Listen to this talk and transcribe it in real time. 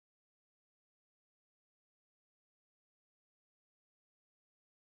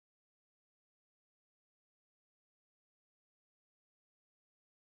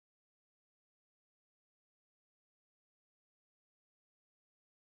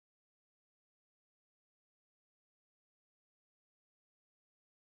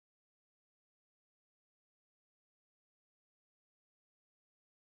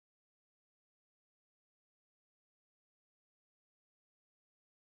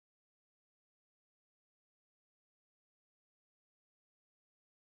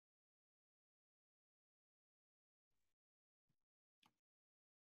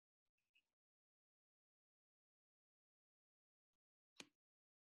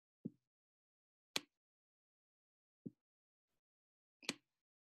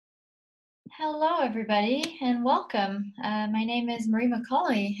Hello, everybody, and welcome. My name is Marie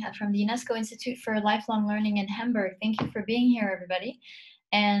Macaulay from the UNESCO Institute for Lifelong Learning in Hamburg. Thank you for being here, everybody.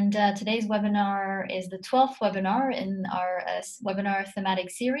 And today's webinar is the 12th webinar in our webinar thematic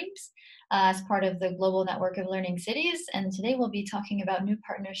series as part of the Global Network of Learning Cities. And today we'll be talking about new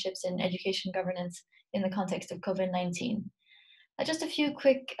partnerships in education governance in the context of COVID-19. Just a few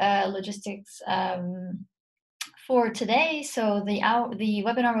quick logistics for today. So the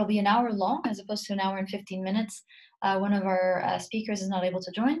webinar will be an hour long as opposed to an hour and 15 minutes. One of our speakers is not able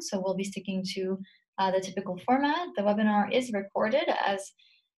to join, so we'll be sticking to the typical format. The webinar is recorded as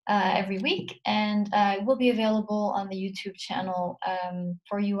every week, and it will be available on the YouTube channel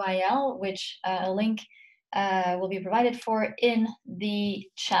for UIL, which a link will be provided for in the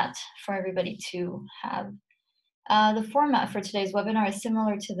chat for everybody to have. The format for today's webinar is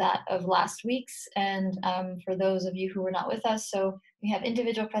similar to that of last week's, and for those of you who were not with us, so we have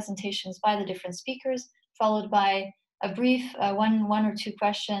individual presentations by the different speakers, followed by a brief one or two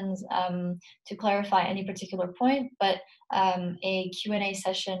questions to clarify any particular point, but a Q&A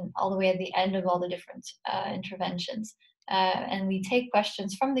session all the way at the end of all the different interventions. And we take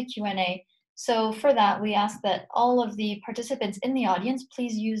questions from the Q&A. So for that, we ask that all of the participants in the audience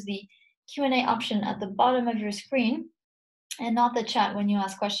please use the Q&A option at the bottom of your screen and not the chat when you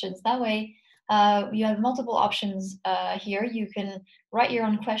ask questions. That way, you have multiple options here. You can write your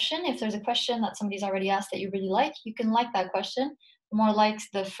own question. If there's a question that somebody's already asked that you really like, you can like that question. The more likes,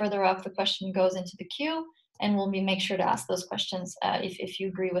 the further up the question goes into the queue, and we'll make sure to ask those questions if you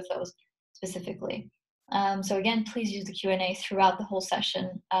agree with those specifically. So again, please use the Q&A throughout the whole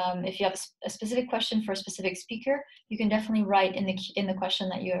session. If you have a specific question for a specific speaker, you can definitely write in the question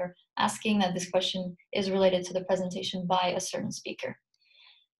that you're asking that this question is related to the presentation by a certain speaker.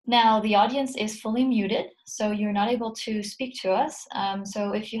 Now, the audience is fully muted, so you're not able to speak to us.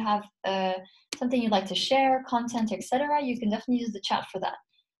 So if you have something you'd like to share, content, etc., you can definitely use the chat for that,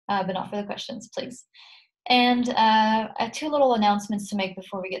 but not for the questions, please. And two little announcements to make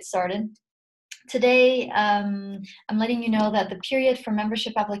before we get started. Today, I'm letting you know that the period for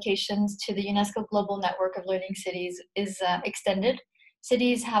membership applications to the UNESCO Global Network of Learning Cities is extended.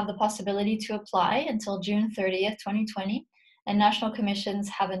 Cities have the possibility to apply until June 30th, 2020, and national commissions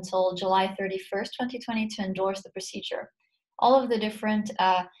have until July 31st, 2020 to endorse the procedure. All of the different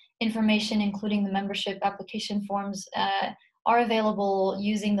information, including the membership application forms, are available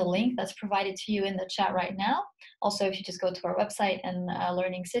using the link that's provided to you in the chat right now. Also, if you just go to our website and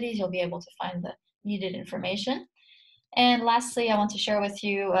Learning Cities, you'll be able to find the needed information. And lastly, I want to share with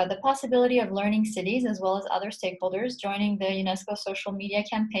you the possibility of Learning Cities, as well as other stakeholders, joining the UNESCO social media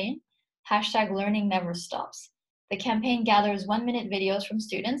campaign, #LearningNeverStops. The campaign gathers 1-minute videos from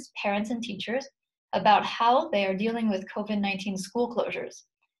students, parents, and teachers about how they are dealing with COVID-19 school closures.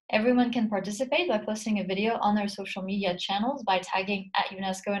 Everyone can participate by posting a video on their social media channels by tagging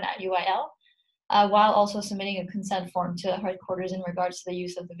 @UNESCO and @UIL, while also submitting a consent form to headquarters in regards to the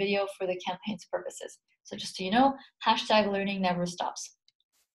use of the video for the campaign's purposes. So just so you know, #LearningNeverStops.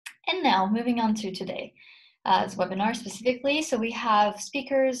 And now, moving on to today's webinar specifically. So we have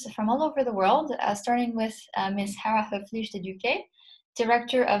speakers from all over the world, starting with Ms. Hara Höflich-Deduque,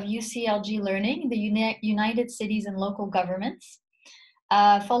 Director of UCLG Learning, the United Cities and Local Governments.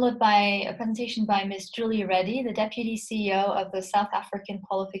 Followed by a presentation by Ms. Julie Reddy, the Deputy CEO of the South African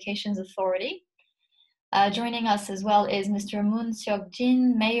Qualifications Authority. Joining us as well is Mr. Moon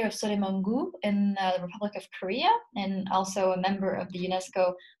Seok-jin, Mayor of Soremongu in the Republic of Korea, and also a member of the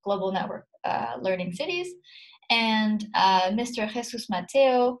UNESCO Global Network Learning Cities. And Mr. Jesus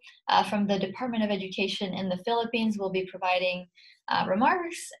Mateo from the Department of Education in the Philippines will be providing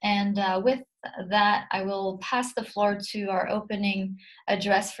remarks. And with that, I will pass the floor to our opening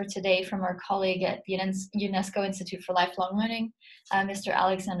address for today from our colleague at the UNESCO Institute for Lifelong Learning, Mr.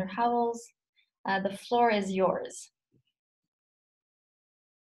 Alexander Howells. The floor is yours.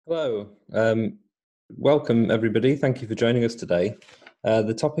 Hello, welcome everybody. Thank you for joining us today.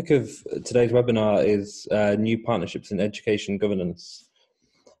 The topic of today's webinar is new partnerships in education governance.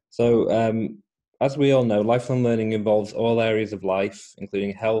 So, as we all know, lifelong learning involves all areas of life,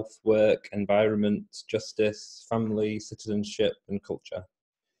 including health, work, environment, justice, family, citizenship, and culture.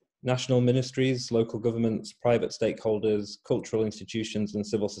 National ministries, local governments, private stakeholders, cultural institutions, and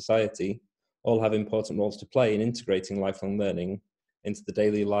civil society all have important roles to play in integrating lifelong learning into the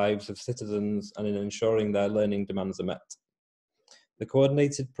daily lives of citizens and in ensuring their learning demands are met. The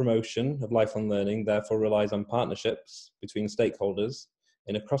coordinated promotion of lifelong learning therefore relies on partnerships between stakeholders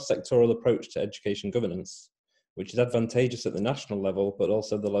in a cross-sectoral approach to education governance, which is advantageous at the national level, but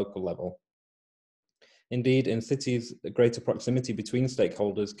also the local level. Indeed, in cities, a greater proximity between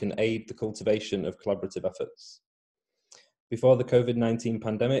stakeholders can aid the cultivation of collaborative efforts. Before the COVID-19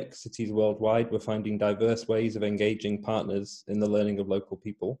 pandemic, cities worldwide were finding diverse ways of engaging partners in the learning of local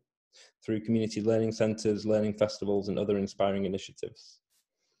people through community learning centres, learning festivals, and other inspiring initiatives.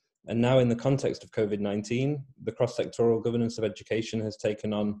 And now in the context of COVID-19, the cross-sectoral governance of education has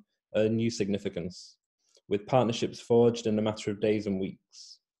taken on a new significance, with partnerships forged in a matter of days and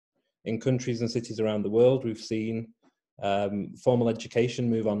weeks. In countries and cities around the world, we've seen formal education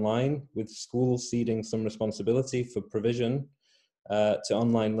move online, with schools ceding some responsibility for provision to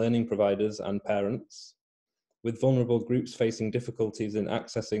online learning providers and parents. With vulnerable groups facing difficulties in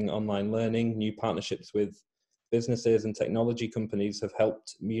accessing online learning, new partnerships with businesses and technology companies have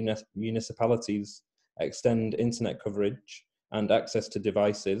helped municipalities extend internet coverage and access to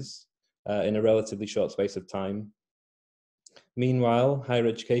devices in a relatively short space of time. Meanwhile, higher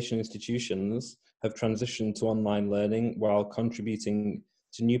education institutions have transitioned to online learning while contributing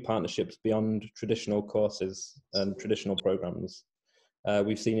to new partnerships beyond traditional courses and traditional programs.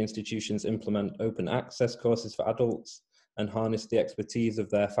 We've seen institutions implement open access courses for adults and harness the expertise of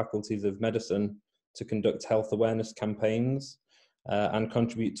their faculties of medicine to conduct health awareness campaigns and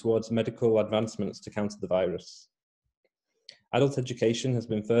contribute towards medical advancements to counter the virus. Adult education has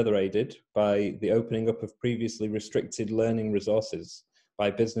been further aided by the opening up of previously restricted learning resources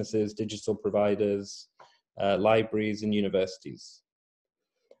by businesses, digital providers, libraries, and universities.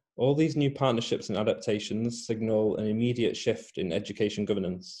 All these new partnerships and adaptations signal an immediate shift in education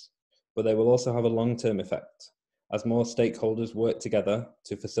governance, but they will also have a long-term effect as more stakeholders work together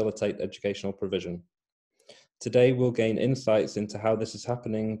to facilitate educational provision. Today, we'll gain insights into how this is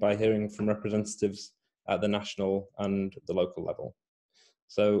happening by hearing from representatives at the national and the local level.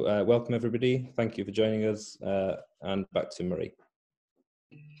 So welcome everybody, thank you for joining us, and back to Marie.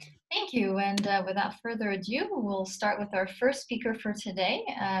 Thank you, and without further ado, we'll start with our first speaker for today,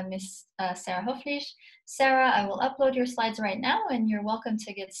 Ms. Sarah Hoflich. Sarah, I will upload your slides right now, and you're welcome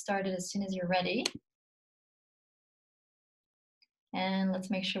to get started as soon as you're ready. And let's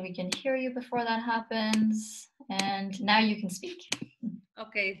make sure we can hear you before that happens. And now you can speak.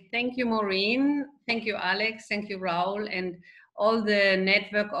 Okay, thank you, Maureen. Thank you, Alex. Thank you, Raul, and all the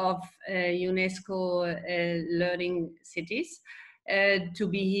network of UNESCO learning cities. To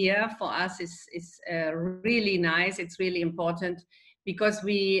be here for us is really nice. It's really important because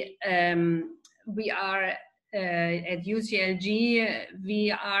we are at UCLG.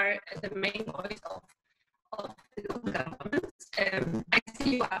 We are the main voice of the local governments. I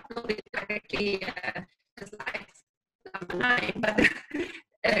see you uploaded directly the slides number 9,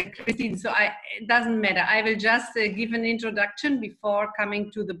 but Christine, so it doesn't matter. I will just give an introduction before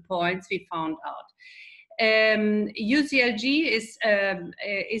coming to the points we found out. UCLG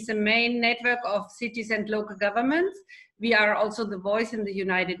is a main network of cities and local governments. We are also the voice in the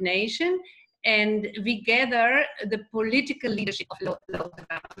United Nations, and we gather the political leadership of local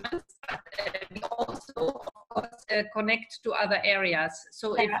governments, but we also, of course, connect to other areas.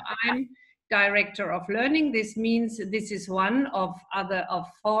 So if I'm Director of Learning, this means this is one of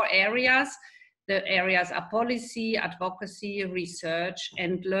 4 areas. The areas are policy, advocacy, research,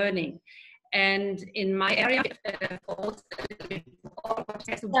 and learning. And in my area, Sarah,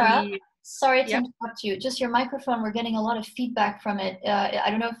 sorry to interrupt you. Just your microphone, we're getting a lot of feedback from it. I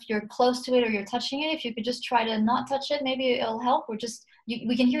don't know if you're close to it or you're touching it. If you could just try to not touch it, maybe it'll help.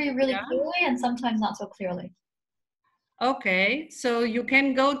 We can hear you really clearly and sometimes not so clearly. Okay, so you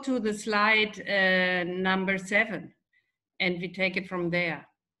can go to the slide number 7 and we take it from there.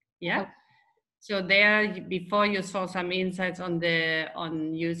 Yeah. Okay. So there, before you saw some insights on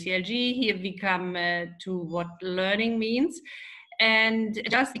UCLG, here we come to what learning means. And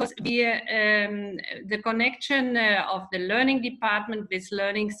just because the connection of the learning department with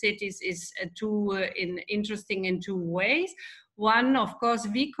learning cities is interesting in 2 ways. One, of course,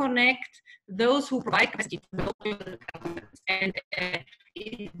 we connect those who provide capacity to local governments. And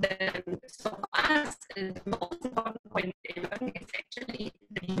so for us, the most important point in learning is actually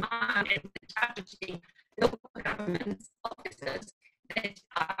the demand and the targeting local governments officers that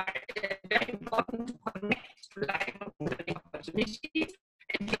are very important to connect to lifelong learning opportunities.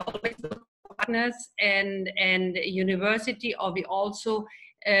 And we always look for partners and university, or we also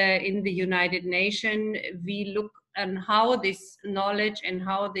in the United Nations, we look on how this knowledge and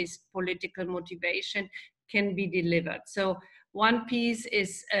how this political motivation can be delivered. So one piece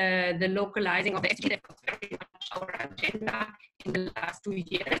is the localizing of the SDG that was very much our agenda in the last 2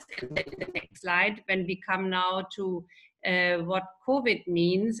 years. And then in the next slide, when we come now to what COVID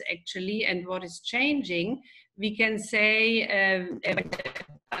means actually and what is changing, we can say when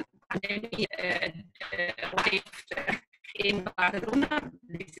the pandemic in Barcelona.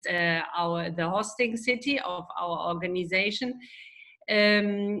 This is the hosting city of our organization.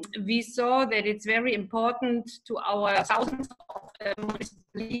 We saw that it's very important to our thousands of municipal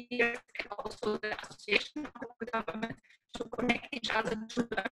leaders and also the association of local government to connect each other to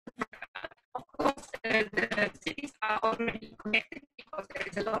learn. Of course, the cities are already connected because there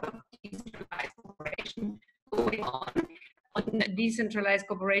is a lot of decentralized cooperation going on. On decentralized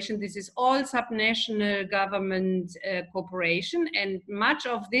cooperation, this is all subnational government cooperation, and much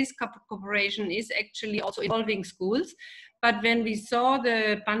of this cooperation is actually also involving schools. But when we saw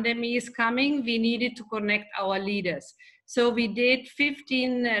the pandemic is coming, we needed to connect our leaders. So we did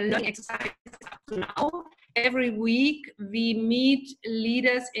 15 learning exercises up to now. Every week we meet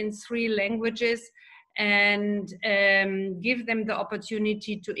leaders in 3 languages and give them the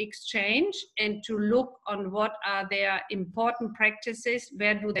opportunity to exchange and to look on what are their important practices,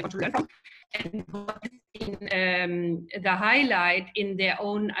 where do they want to learn from, and what is in the highlight in their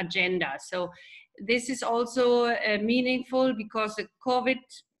own agenda. So this is also meaningful because the COVID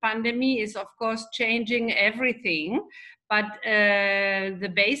pandemic is of course changing everything, but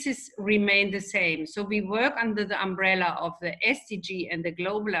the basis remain the same. So we work under the umbrella of the SDG and the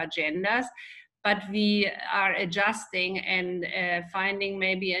global agendas, but we are adjusting and finding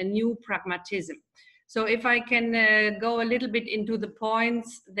maybe a new pragmatism. So if I can go a little bit into the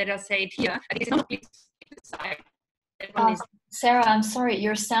points that are said here. Sarah, I'm sorry,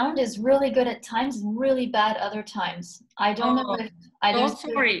 your sound is really good at times and really bad other times. I don't know if I don't.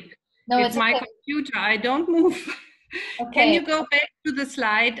 Sorry. No, it's my okay. computer. I don't move. Okay. Can you go back to the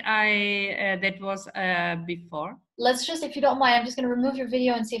slide that was before? Let's just, if you don't mind, I'm just going to remove your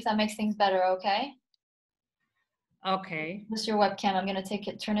video and see if that makes things better, okay? Okay. Just your webcam. I'm going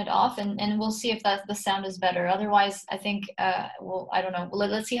to turn it off, and we'll see if the sound is better. Otherwise, I think, well, I don't know.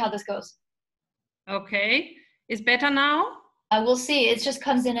 Let's see how this goes. Okay. Is better now? We'll see. It just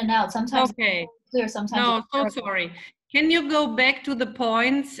comes in and out. Sometimes okay. It's clear, sometimes no, it's so sorry. Can you go back to the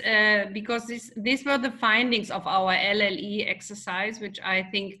points, because these were the findings of our LLE exercise, which I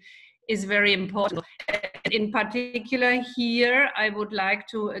think is very important. In particular here, I would like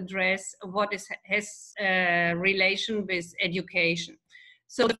to address what has relation with education.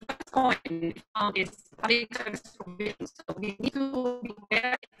 So the first point is public service provision. So we need to be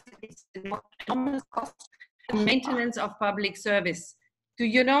aware it's an enormous cost and maintenance of public service.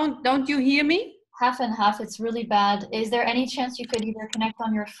 Don't you hear me? Half and half. It's really bad. Is there any chance you could either connect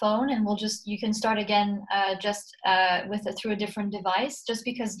on your phone and you can start again through a different device, just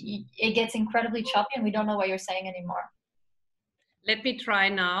because it gets incredibly choppy and we don't know what you're saying anymore. Let me try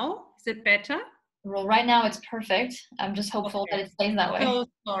now. Is it better? Well, right now it's perfect. I'm just hopeful that it stays that way. So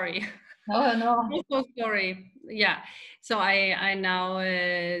sorry. No. I'm so sorry. Yeah. So I now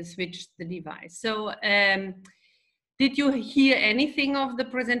switched the device. So did you hear anything of the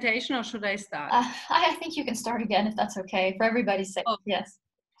presentation, or should I start? I think you can start again if that's okay, for everybody's sake. Yes.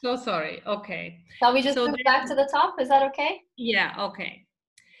 So sorry. Okay. Shall we just move back to the top? Is that okay? Yeah. Okay.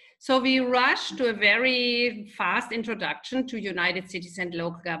 So we rushed to a very fast introduction to United Cities and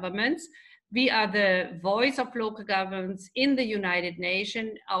local governments. We are the voice of local governments in the United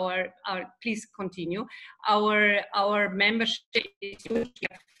Nations. Please continue. Our membership is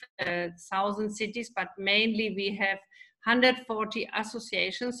 1,000 cities, but mainly we have 140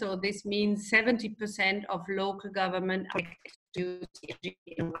 associations. So this means 70% of local government are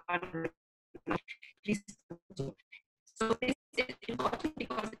in one. Please continue. So this is important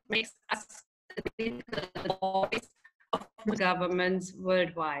because it makes us the voice of governments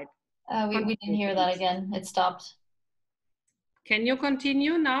worldwide. We didn't hear that again. It stopped. Can you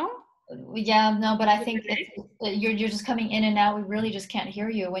continue now? Yeah, no, but I think you're just coming in and out. We really just can't hear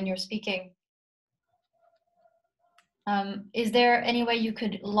you when you're speaking. Is there any way you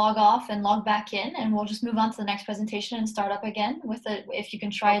could log off and log back in, and we'll just move on to the next presentation and start up again with it? If you can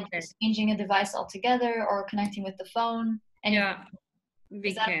try just changing a device altogether or connecting with the phone. Yeah,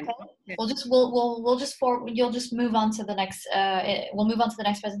 we can. Okay? You'll just move on to the next. We'll move on to the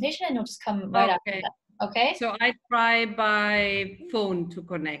next presentation, and you'll just come right after that. Okay. So I try by phone to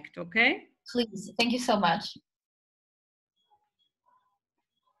connect. Okay. Please. Thank you so much.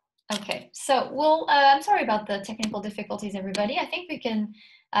 Okay, so I'm sorry about the technical difficulties, everybody. I think we can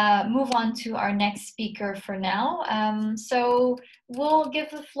move on to our next speaker for now. So we'll give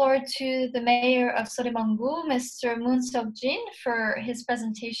the floor to the mayor of Soremangu, Mr. Moon Seok-jin, for his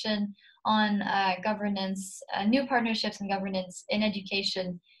presentation on governance, new partnerships and governance in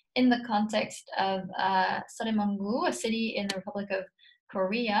education in the context of Soremangu, a city in the Republic of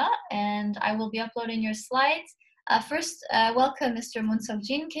Korea. And I will be uploading your slides. First, welcome, Mr. Moon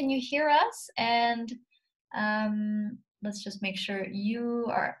Seok-jin. Can you hear us? And let's just make sure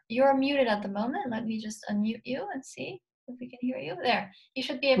you're muted at the moment. Let me just unmute you and see if we can hear you. There, you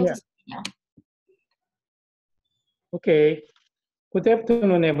should be able to speak now. Okay. Good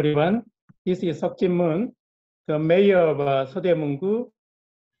afternoon, everyone. This is Seok-Jin Moon, the mayor of Seodaemungu,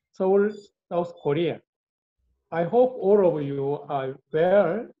 Seoul, South Korea. I hope all of you are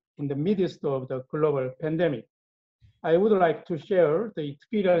well in the midst of the global pandemic. I would like to share the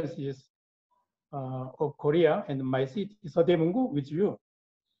experiences of Korea and my city, Seodaemungu, with you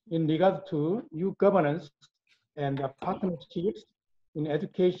in regard to new governance and partnerships in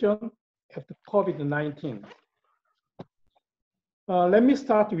education after COVID-19. Let me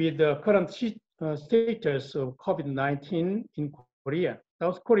start with the current status of COVID-19 in Korea.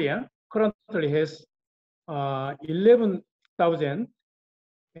 South Korea currently has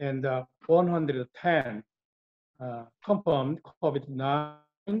 11,110 confirmed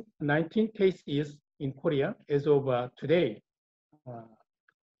COVID-19 cases in Korea as of today.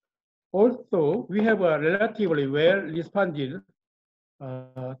 Also, we have relatively well responded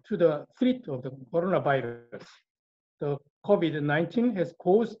to the threat of the coronavirus. The COVID-19 has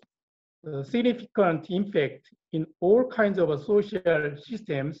caused a significant impact in all kinds of social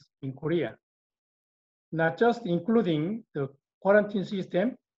systems in Korea, not just including the quarantine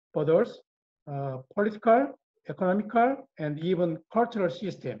system, but also political, economical, and even cultural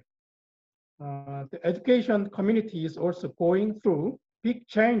system. The education community is also going through big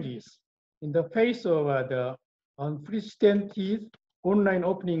changes in the face of the unprecedented online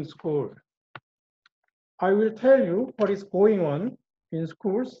opening school. I will tell you what is going on in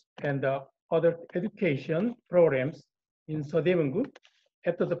schools and other education programs in Seodaemungu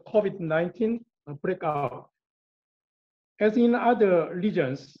after the COVID-19 breakout. As in other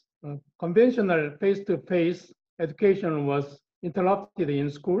regions, conventional face-to-face education was interrupted in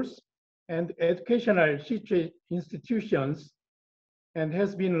schools and educational institutions and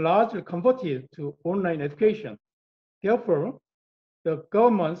has been largely converted to online education. Therefore, the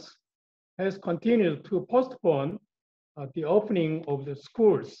government has continued to postpone the opening of the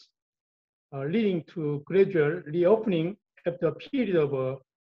schools, leading to gradual reopening after a period of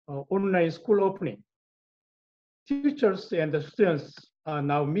online school opening. Teachers and the students are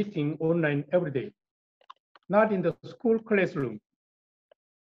now meeting online every day, not in the school classroom.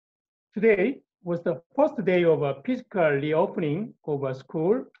 Today was the first day of a physical reopening of a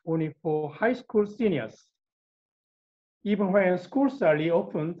school only for high school seniors. Even when schools are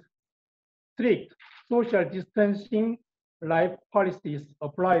reopened, strict social distancing life policies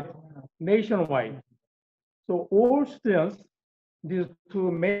applied nationwide. So all students need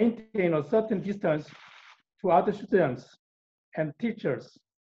to maintain a certain distance to other students and teachers.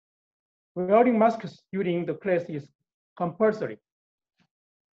 Wearing masks during the class is compulsory.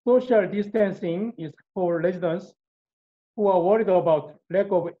 Social distancing is for residents who are worried about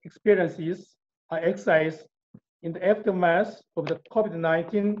lack of experiences or exercise in the aftermath of the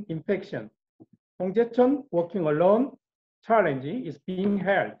COVID-19 infection. Hongjaecheon Walking Alone Challenge is being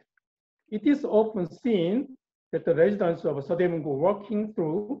held. It is often seen that the residents of Seodaemungu walking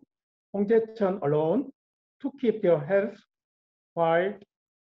through Hongjaecheon alone to keep their health while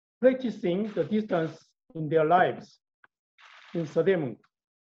practicing the distance in their lives in Seodaemungu.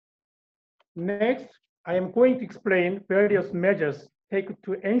 Next, I am going to explain various measures taken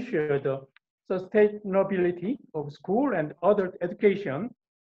to ensure the sustainability of school and adult education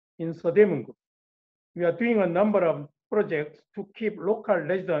in Seodaemungu. We are doing a number of projects to keep local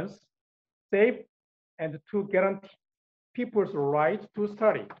residents safe and to guarantee people's right to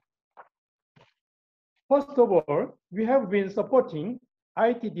study. First of all, we have been supporting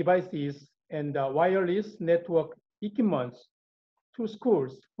IT devices and wireless network equipment to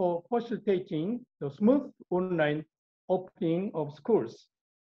schools for facilitating the smooth online opening of schools.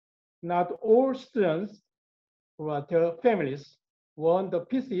 Not all students or their families want the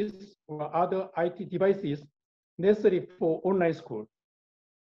PCs or other IT devices necessary for online school.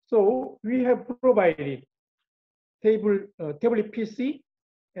 So we have provided tablet PC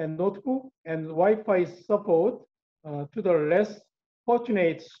and notebook and Wi-Fi support to the less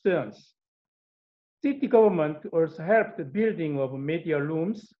fortunate students. City government also helped the building of media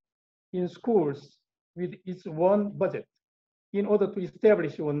rooms in schools with its own budget in order to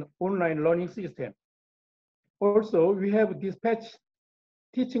establish an online learning system. Also, we have dispatched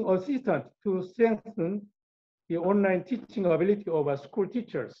teaching assistants to strengthen the online teaching ability of our school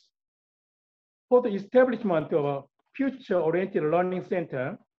teachers. For the establishment of a future-oriented learning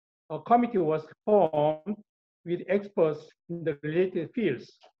center, a committee was formed with experts in the related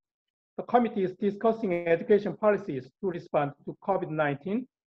fields. The committee is discussing education policies to respond to COVID-19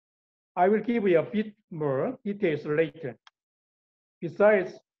 I will give you a bit more details later.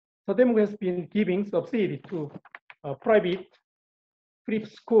 Besides, Sodemu has been giving subsidy to private free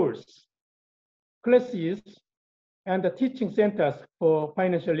schools, classes, and the teaching centers for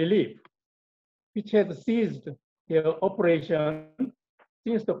financial relief, which has ceased their operation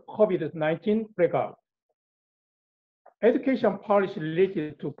since the COVID-19 breakout. Education policy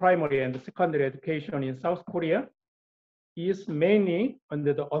related to primary and secondary education in South Korea is mainly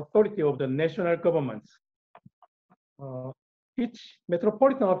under the authority of the national governments. Each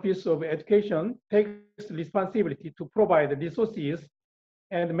Metropolitan Office of Education takes responsibility to provide resources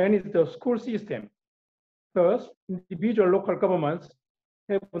and manage the school system. Thus, individual local governments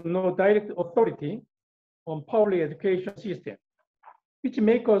have no direct authority on public education system, which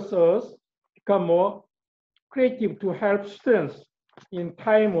makes us become more creative to help students in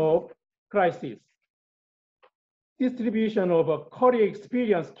time of crisis. Distribution of a career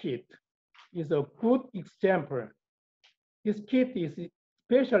experience kit is a good example. This kit is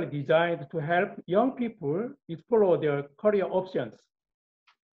specially designed to help young people explore their career options.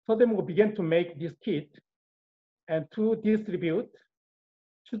 Sodemu began to make this kit and to distribute.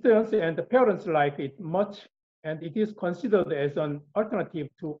 Students and parents like it much, and it is considered as an alternative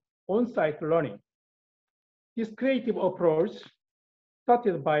to on-site learning. This creative approach,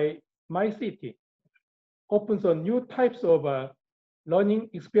 started by my city, opens on new types of learning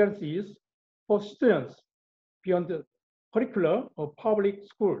experiences for students beyond the curriculum of public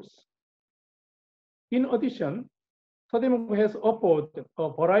schools. In addition, Sodemu has offered a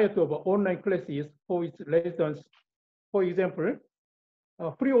variety of online classes for its residents. For example,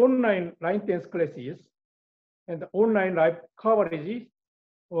 free online line dance classes and online live coverage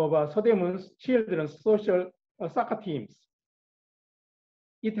of Sodemu's children's social soccer teams.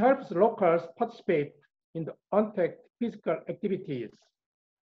 It helps locals participate in the untaxed physical activities.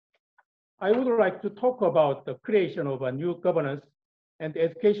 I would like to talk about the creation of a new governance and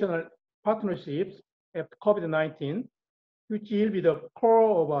educational partnerships after COVID-19, which will be the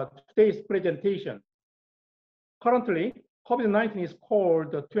core of today's presentation. Currently, COVID-19 is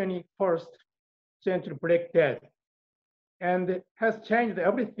called the 21st century Black Death and has changed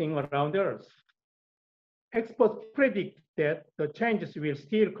everything around us. Experts predict that the changes will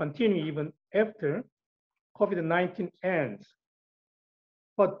still continue even after COVID-19 ends.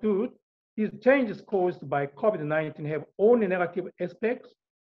 But do these changes caused by COVID-19 have only negative aspects?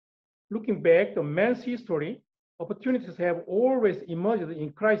 Looking back to man's history, opportunities have always emerged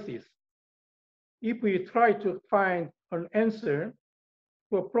in crisis. If we try to find an answer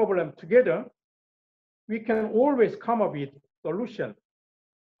to a problem together, we can always come up with a solution.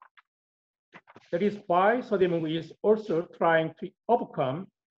 That is why Sodemu is also trying to overcome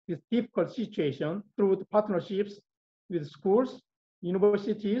this difficult situation through the partnerships with schools,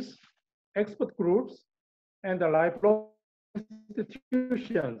 universities, expert groups, and the lifelong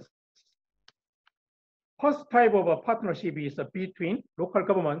institutions. First type of a partnership is between local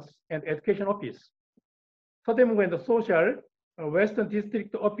governments and education office. Sodemu and the Social Western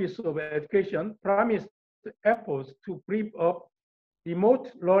District Office of Education promised efforts to bring up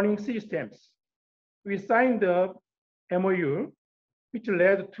remote learning systems. We signed the MOU, which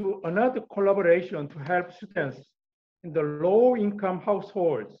led to another collaboration to help students in the low-income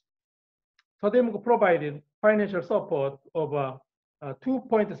households. Sodemu provided financial support of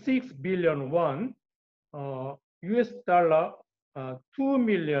 2.6 billion won, US dollar, $2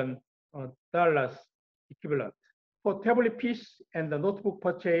 million equivalent for tablet PC and the notebook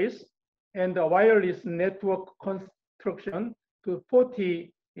purchase and the wireless network construction to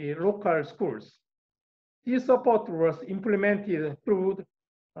 40 local schools. This support was implemented through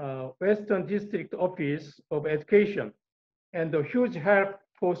the Western District Office of Education and a huge help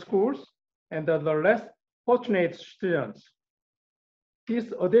for schools and the less fortunate students.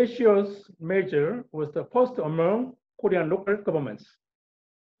 This audacious measure was the first among Korean local governments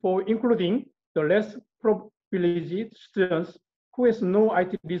for including the less privileged students who has no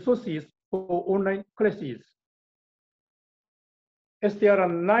IT resources for online classes. As there are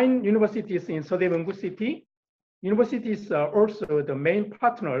 9 universities in Sodemu City, universities are also the main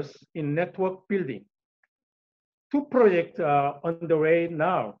partners in network building. 2 projects are underway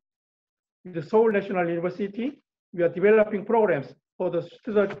now. With the Seoul National University, we are developing programs for the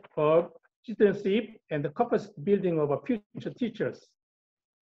student of citizenship and the capacity building of future teachers.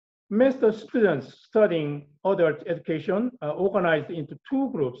 Master students studying adult education are organized into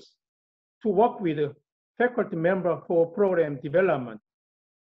 2 groups to work with a faculty member for program development.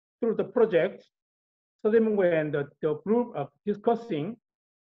 Through the project, Sodemu and the group are discussing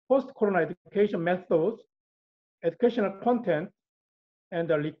post-corona education methods, educational content, and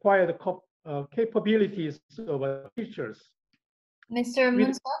the required capabilities of teachers. Mr.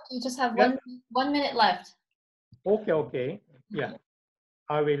 Moonsok, you just have Yeah. 1 minute left. Okay, okay. Yeah,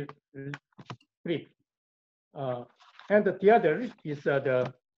 I will read. And the other is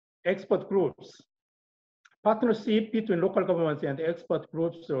the expert groups. Partnership between local governments and expert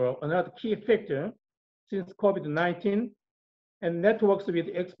groups are another key factor since COVID-19, and networks with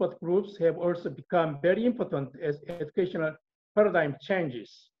expert groups have also become very important as educational paradigm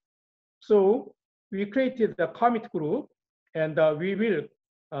changes. So we created the commit group, and we will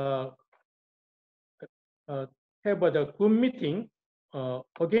have the group meeting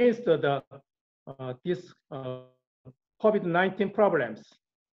against these COVID-19 problems.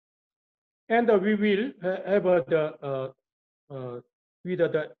 And we will have with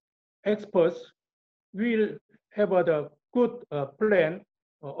the experts, we will have the good plan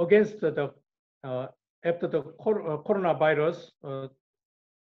against the after the coronavirus.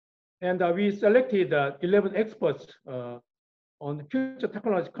 And we selected 11 experts on future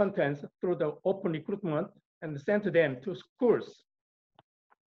technology contents through the open recruitment and sent them to schools.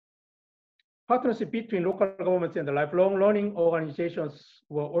 Partnership between local governments and the lifelong learning organizations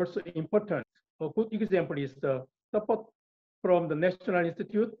were also important. A good example is the support from the National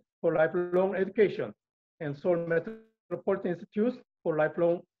Institute for Lifelong Education and Seoul Metropolitan Institute for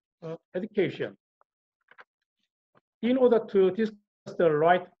Lifelong Education. In order to discuss the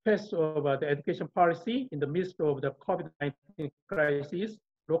right path of the education policy in the midst of the COVID-19 crisis,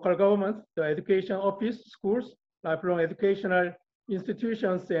 local governments, the education office, schools, lifelong educational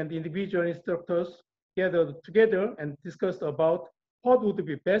institutions, and individual instructors gathered together and discussed about what would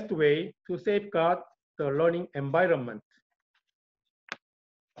be best way to safeguard the learning environment.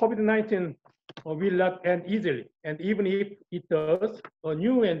 COVID-19 will not end easily, and even if it does, a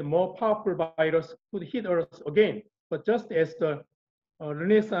new and more powerful virus could hit us again. But just as the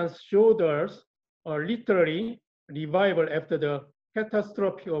Renaissance showed us a literary revival after the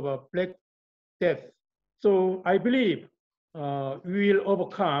catastrophe of a Black Death. So I believe we will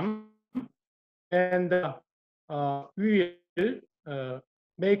overcome, and we will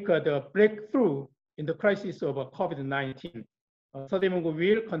make the breakthrough in the crisis of COVID-19. Sademungu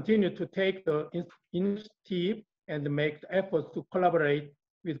will continue to take the initiative and make the efforts to collaborate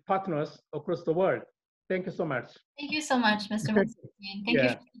with partners across the world. Thank you so much. Thank you so much, Mr. Thank you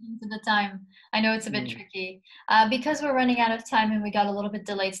for taking the time. I know it's a bit tricky. Because we're running out of time and we got a little bit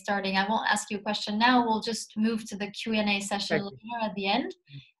delayed starting, I won't ask you a question now. We'll just move to the Q&A session later at the end.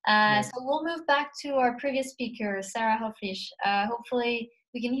 So we'll move back to our previous speaker, Sarah Hoflich. Hopefully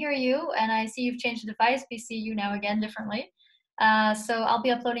we can hear you, and I see you've changed the device. We see you now again differently. So I'll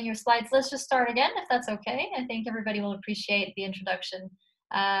be uploading your slides. Let's just start again, if that's okay. I think everybody will appreciate the introduction.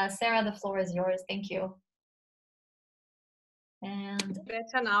 Sarah, the floor is yours. Thank you. And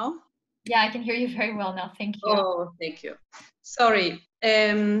better now? Yeah, I can hear you very well now. Thank you. Oh, thank you. Sorry.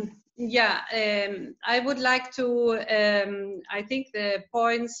 I would like to, I think the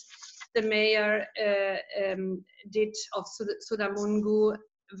points the mayor did of Sudamungu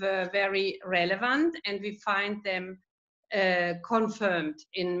were very relevant, and we find them confirmed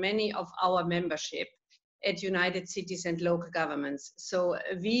in many of our membership at United Cities and local governments. So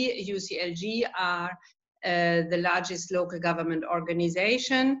we, UCLG, are the largest local government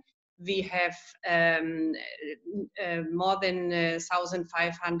organization. We have more than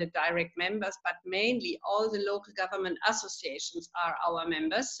 1,500 direct members, but mainly all the local government associations are our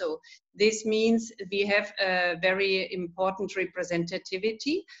members. So this means we have a very important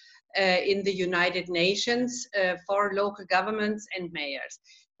representativity in the United Nations for local governments and mayors.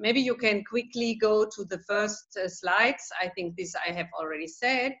 Maybe you can quickly go to the first slides. I think this I have already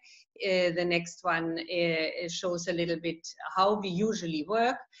said. The next one shows a little bit how we usually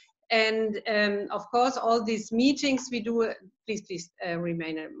work. And of course, all these meetings we do, please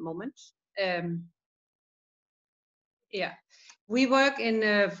remain a moment. We work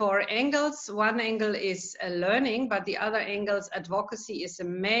in 4 angles. One angle is learning, but the other angles, advocacy, is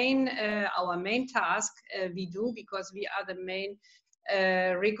our main task we do, because we are the main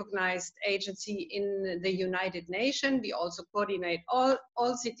recognized agency in the United Nations. We also coordinate all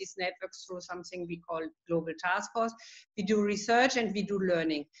cities networks through something we call Global Task Force. We do research and we do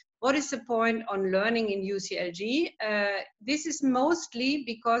learning. What is the point on learning in UCLG? This is mostly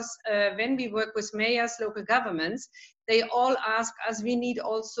because when we work with mayors, local governments, they all ask us, we need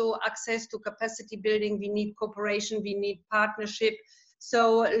also access to capacity building, we need cooperation, we need partnership.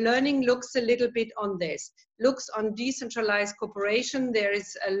 So learning looks a little bit on this, looks on decentralized cooperation. There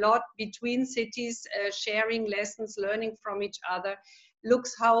is a lot between cities, sharing lessons, learning from each other.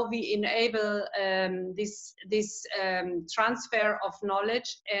 looks how we enable this transfer of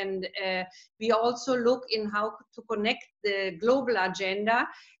knowledge, and we also look in how to connect the global agenda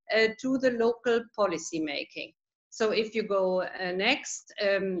to the local policy making. So if you go next,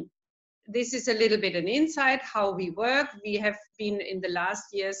 this is a little bit an insight how we work. We have been in the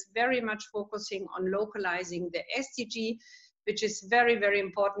last years very much focusing on localizing the SDG, which is very, very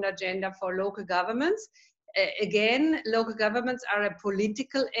important agenda for local governments. Again, local governments are a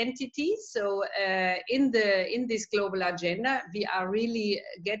political entity. So in this global agenda, we are really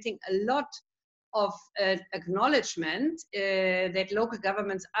getting a lot of acknowledgement that local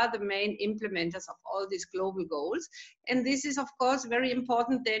governments are the main implementers of all these global goals. And this is, of course, very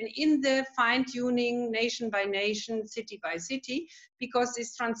important then in the fine-tuning nation by nation, city by city, because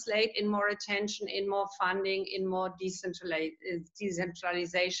this translates in more attention, in more funding, in more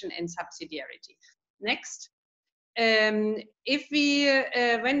decentralization and subsidiarity. Next. If we,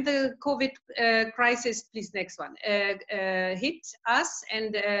 when the COVID crisis, please next one, hit us,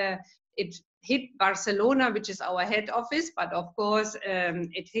 and it hit Barcelona, which is our head office, but of course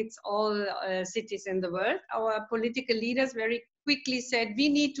it hits all cities in the world. Our political leaders very quickly said, we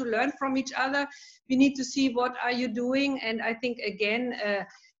need to learn from each other. We need to see what are you doing. And I think again,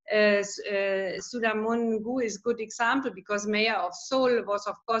 Sudamun Gu is a good example, because Mayor of Seoul was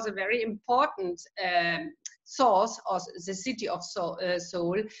of course a very important source of the city of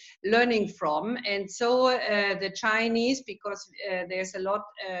Seoul learning from. And so the Chinese, because there's a lot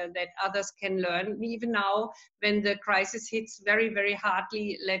that others can learn, even now when the crisis hits very, very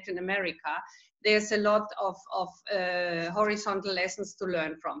hardly Latin America, there's a lot of horizontal lessons to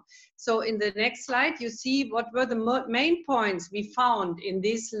learn from. So in the next slide, you see what were the main points we found in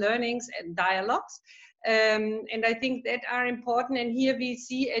these learnings and dialogues. And I think that are important. And here we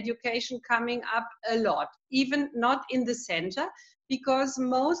see education coming up a lot, even not in the center, because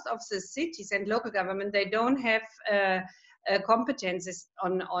most of the cities and local government, they don't have competences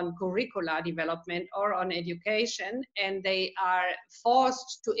on curricula development or on education, and they are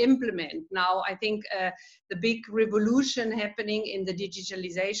forced to implement. Now, I think the big revolution happening in the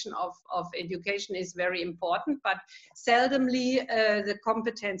digitalization of education is very important, but seldomly the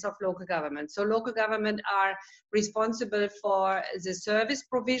competence of local government. So local government are responsible for the service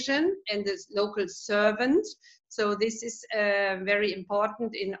provision and the local servant. So this is very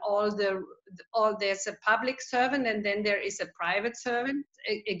important in all there's a public servant and then there is a private servant.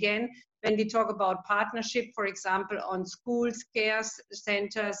 Again, when we talk about partnership, for example, on schools, care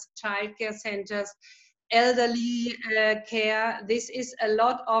centers, childcare centers, elderly care, this is a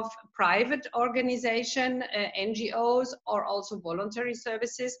lot of private organization, NGOs, or also voluntary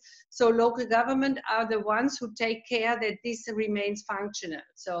services. So local government are the ones who take care that this remains functional.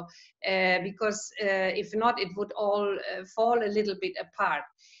 So because if not, it would all fall a little bit apart.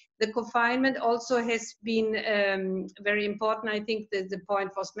 The confinement also has been very important. I think that the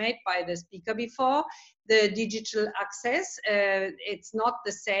point was made by the speaker before. The digital access, it's not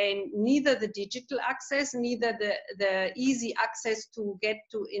the same, neither the digital access, neither the easy access to get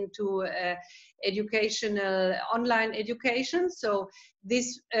into educational online education. So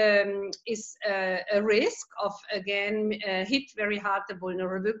this is a risk of, again, hit very hard the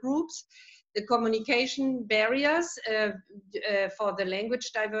vulnerable groups. The communication barriers for the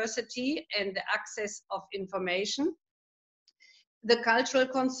language diversity and the access of information. The cultural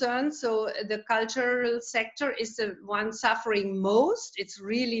concerns, so the cultural sector is the one suffering most. It's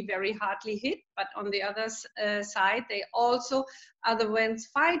really very hardly hit, but on the other side, they also are the ones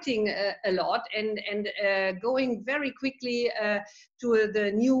fighting a lot and going very quickly to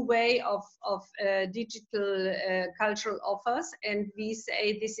the new way of digital cultural offers. And we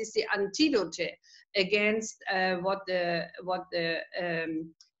say this is the antidote against what the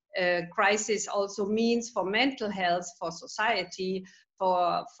crisis also means for mental health, for society,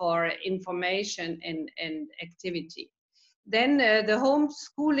 for information and activity. Then the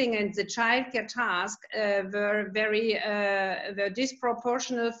homeschooling and the childcare task were very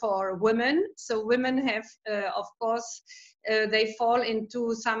disproportional for women. So women have, of course, they fall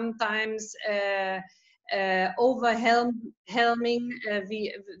into sometimes overwhelming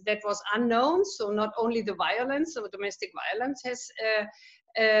that was unknown. So not only the violence, so domestic violence has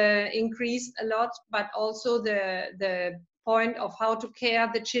increased a lot, but also the point of how to care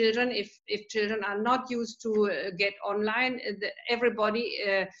the children if children are not used to get online.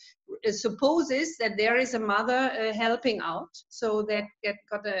 Everybody supposes that there is a mother helping out, so that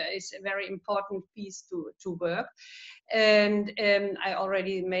is a very important piece to work. And I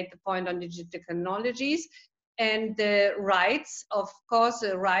already made the point on digital technologies. and the rights, of course,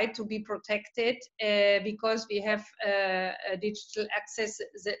 the right to be protected because we have digital access.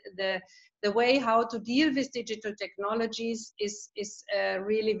 The way how to deal with digital technologies is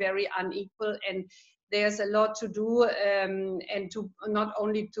really very unequal, and there's a lot to do, and to not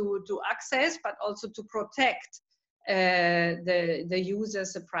only to access but also to protect the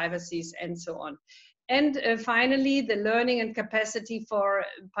users, the privacies, and so on. And finally, the learning and capacity for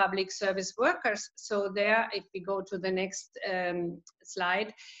public service workers. So there, if we go to the next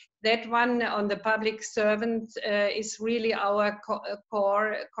slide, that one on the public servant is really our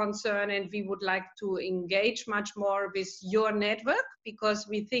core concern, and we would like to engage much more with your network, because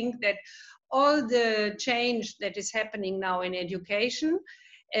we think that all the change that is happening now in education,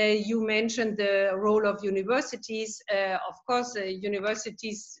 you mentioned the role of universities. Of course,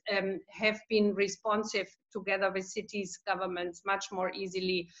 universities have been responsive together with cities, governments, much more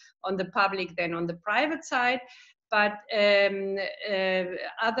easily on the public than on the private side. But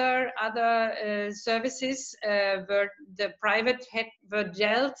other services were the private were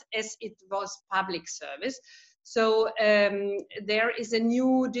dealt as it was public service. So there is a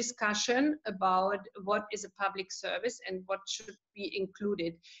new discussion about what is a public service and what should be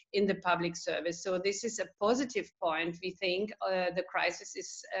included in the public service. So this is a positive point, we think, the crisis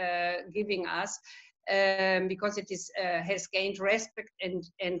is giving us, because it is, has gained respect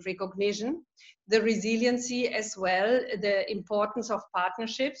and recognition. The resiliency as well, the importance of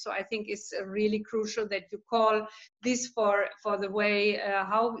partnerships. So I think it's really crucial that you call this for the way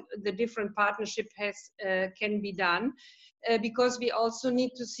how the different partnership can be done. Because we also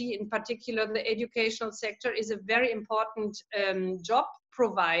need to see, in particular, the educational sector is a very important job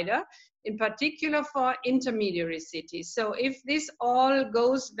provider, in particular for intermediary cities. So if this all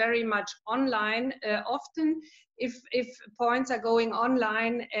goes very much online, often if points are going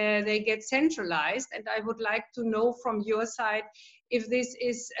online, they get centralized. And I would like to know from your side if this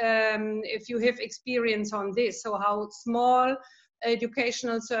is, if you have experience on this, so how small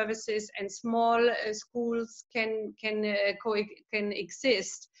educational services and small schools can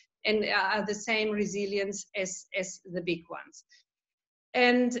exist and are the same resilience as the big ones.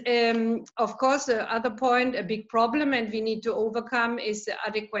 And of course, the other point, a big problem, and we need to overcome, is the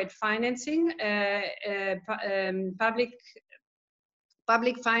adequate financing.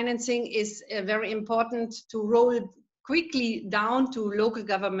 Public financing is very important to roll quickly down to local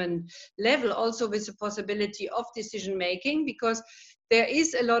government level, also with the possibility of decision making, because there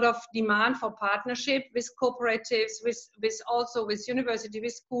is a lot of demand for partnership with cooperatives, also with university,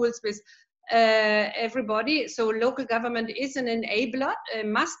 with schools, with everybody. So local government is an enabler,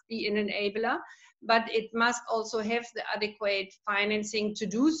 must be an enabler, but it must also have the adequate financing to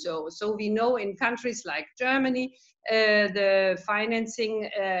do so. So we know in countries like Germany, the financing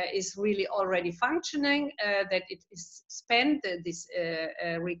is really already functioning, that it is spent, this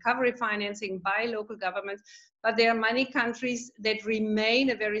recovery financing by local governments, but there are many countries that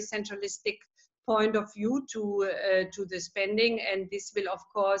remain a very centralistic point of view to the spending, and this will, of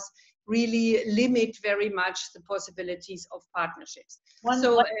course, really limit very much the possibilities of partnerships.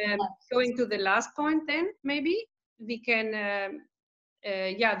 Going to the last point then, maybe we can,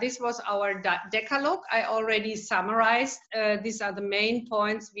 yeah, this was our decalogue. I already summarized. These are the main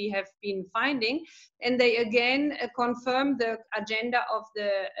points we have been finding, and they again confirm the agenda of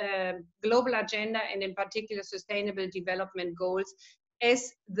the global agenda, and in particular Sustainable Development Goals,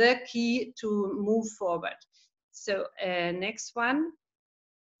 as the key to move forward. So next one.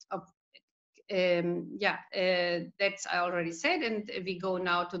 That's I already said, and we go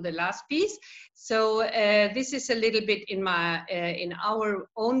now to the last piece. So this is a little bit in our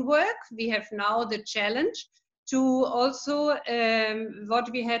own work. We have now the challenge to also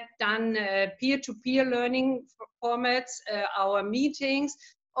what we had done, peer-to-peer learning formats, our meetings.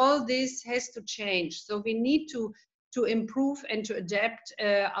 All this has to change. So we need to improve and to adapt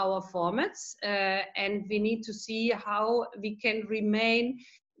our formats, and we need to see how we can remain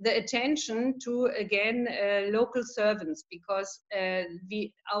the attention to, again, local servants, because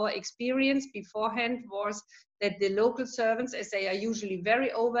our experience beforehand was that the local servants, as they are usually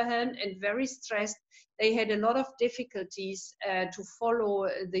very overwhelmed and very stressed, they had a lot of difficulties to follow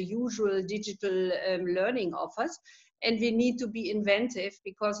the usual digital learning offers. And we need to be inventive,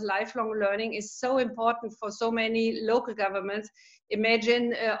 because lifelong learning is so important for so many local governments.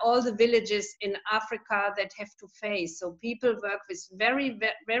 Imagine all the villages in Africa that have to face. So people work with very,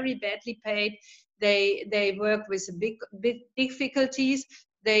 very badly paid. They work with big difficulties.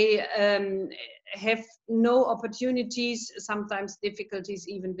 They have no opportunities, sometimes difficulties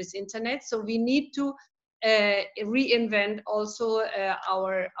even with internet. So we need to reinvent also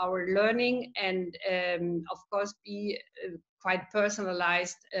our learning, and of course be quite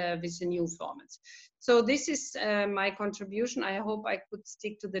personalized with the new formats. So this is my contribution. I hope I could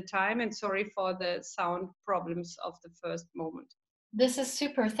stick to the time, and sorry for the sound problems of the first moment. This is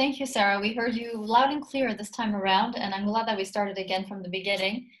super. Thank you, Sarah. We heard you loud and clear this time around, and I'm glad that we started again from the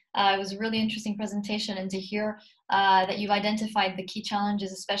beginning. It was a really interesting presentation, and to hear that you've identified the key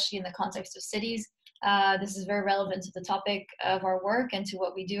challenges, especially in the context of cities. This is very relevant to the topic of our work and to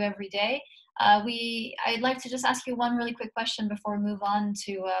what we do every day. I'd like to just ask you one really quick question before we move on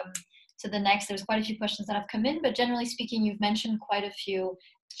to the next. There's quite a few questions that have come in, but generally speaking, you've mentioned quite a few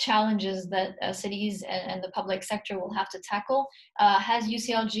challenges that cities and the public sector will have to tackle. Has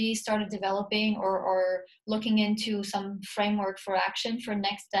UCLG started developing or looking into some framework for action for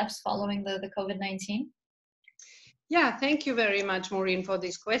next steps following the COVID-19? Yeah, thank you very much, Maureen, for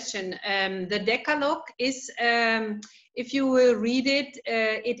this question. The Decalogue is, if you will read it,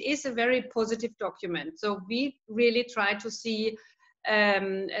 it is a very positive document. So we really try to see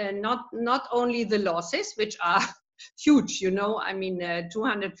not only the losses, which are huge, you know, I mean,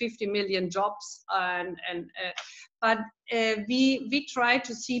 250 million jobs, but we try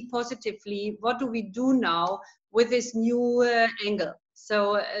to see positively what do we do now with this new angle.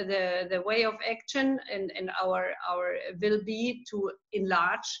 So the way of action and our will be to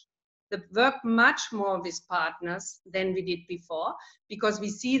enlarge the work much more with partners than we did before, because we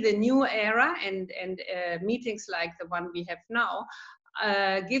see the new era, and meetings like the one we have now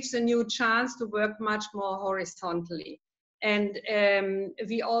gives a new chance to work much more horizontally. And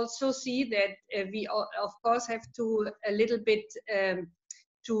we also see that we of course have to a little bit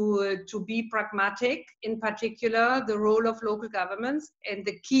to be pragmatic, in particular the role of local governments and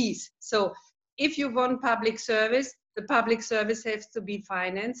the keys. So if you want public service, the public service has to be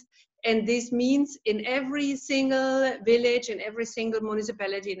financed. And this means in every single village, in every single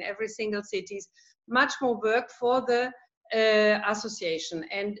municipality, in every single cities, much more work for the association.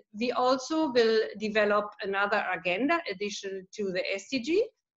 And we also will develop another agenda addition to the SDG.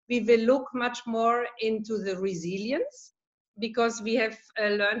 We will look much more into the resilience, because we have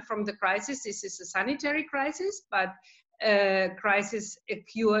learned from the crisis, this is a sanitary crisis, but crisis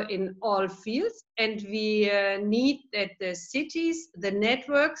occur in all fields. And we need that the cities, the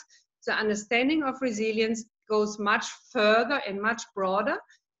networks, the understanding of resilience goes much further and much broader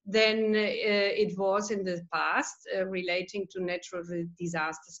than it was in the past, relating to natural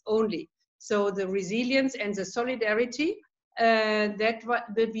disasters only. So the resilience and the solidarity, that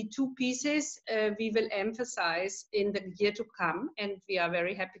will be two pieces we will emphasize in the year to come, and we are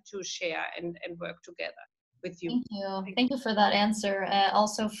very happy to share and work together with you. Thank you. Thank you for that answer.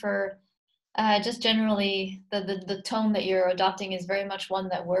 Also for just generally the tone that you're adopting is very much one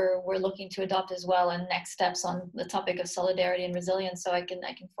that we're looking to adopt as well, and next steps on the topic of solidarity and resilience. So I can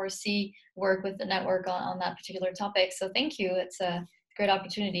foresee work with the network on that particular topic. So thank you. It's a great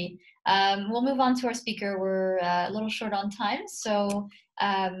opportunity. We'll move on to our speaker. We're a little short on time, so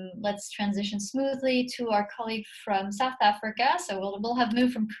let's transition smoothly to our colleague from South Africa. So we'll have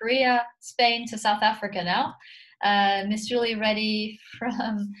moved from Korea, Spain to South Africa now. Ms. Julie Reddy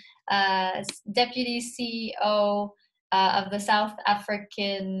from Deputy CEO of the South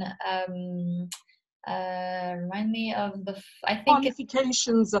African, remind me of the, I think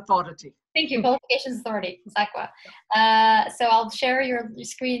Qualifications Authority. Thank you, Qualifications Authority, SAQA. So I'll share your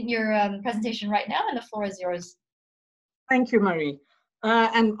screen, your presentation right now, and the floor is yours. Thank you, Marie.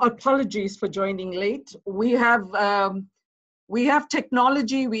 And apologies for joining late. We have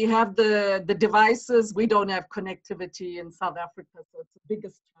technology, we have the devices, we don't have connectivity in South Africa, so it's the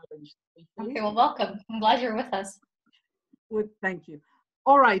biggest challenge. Okay, well, welcome. I'm glad you're with us. Thank you.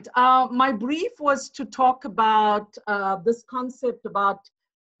 All right, my brief was to talk about this concept about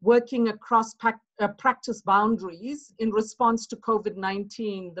working across practice boundaries in response to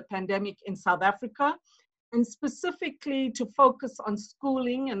COVID-19, the pandemic in South Africa, and specifically to focus on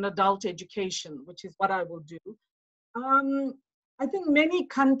schooling and adult education, which is what I will do. I think many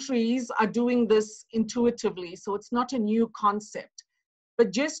countries are doing this intuitively, so it's not a new concept.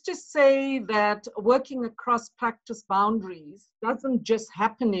 But just to say that working across practice boundaries doesn't just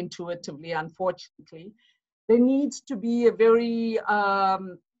happen intuitively, unfortunately. There needs to be a very,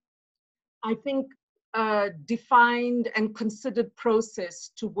 I think, defined and considered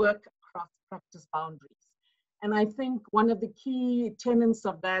process to work across practice boundaries. And I think one of the key tenets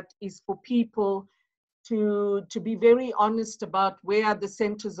of that is for people to be very honest about where are the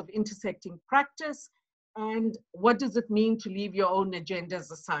centers of intersecting practice and what does it mean to leave your own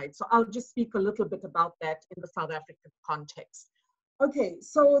agendas aside. So I'll just speak a little bit about that in the South African context. Okay,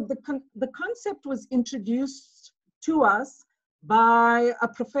 so the concept was introduced to us by a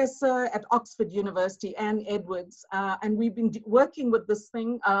professor at Oxford University, Anne Edwards, and we've been working with this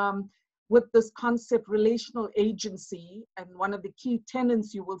thing, with this concept, relational agency, and one of the key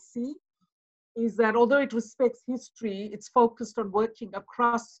tenets you will see is that although it respects history, it's focused on working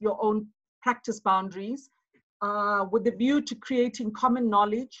across your own practice boundaries with a view to creating common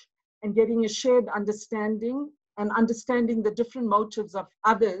knowledge and getting a shared understanding and understanding the different motives of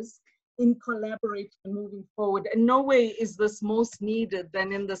others in collaborating and moving forward. And no way is this most needed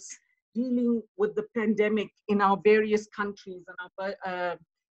than in this dealing with the pandemic in our various countries and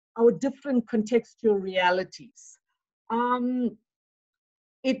our different contextual realities.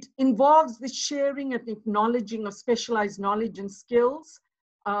 It involves the sharing and acknowledging of specialized knowledge and skills,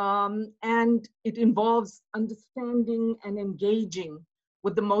 and it involves understanding and engaging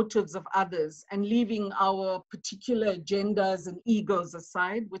with the motives of others and leaving our particular agendas and egos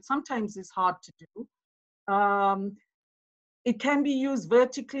aside, which sometimes is hard to do. It can be used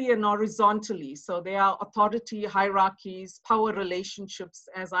vertically and horizontally. So there are authority hierarchies, power relationships,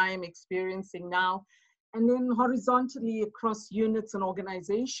 as I am experiencing now, and then horizontally across units and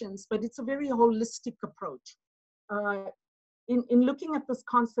organizations, but it's a very holistic approach. In looking at this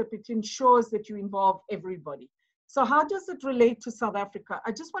concept, it ensures that you involve everybody. So how does it relate to South Africa?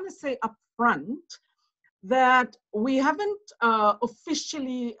 I just want to say up front that we haven't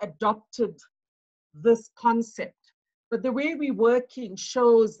officially adopted this concept, but the way we're working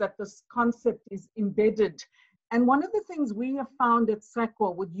shows that this concept is embedded. And one of the things we have found at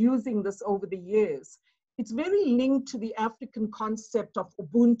SACWA with using this over the years, it's very linked to the African concept of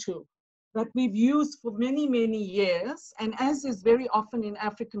Ubuntu that we've used for many, many years. And as is very often in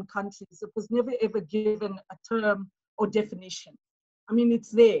African countries, it was never ever given a term or definition. I mean, it's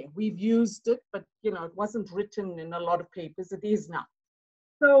there, we've used it, but it wasn't written in a lot of papers, it is now.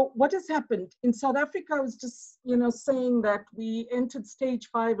 So what has happened? In South Africa, I was just saying that we entered stage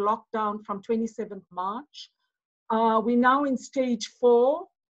 5 lockdown from 27th March. We're now in stage 4,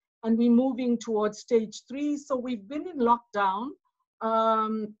 and we're moving towards stage 3. So we've been in lockdown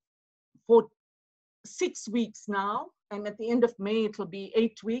for 6 weeks now, and at the end of May, it'll be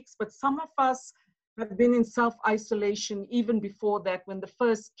 8 weeks. But some of us have been in self-isolation even before that, when the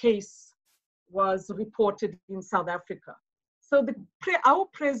first case was reported in South Africa. So our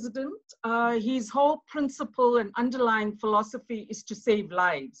president, his whole principle and underlying philosophy is to save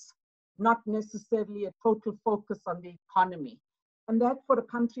lives, not necessarily a total focus on the economy. And that for a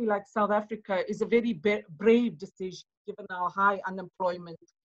country like South Africa is a very brave decision, given our high unemployment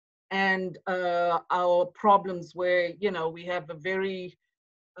and our problems where, we have a very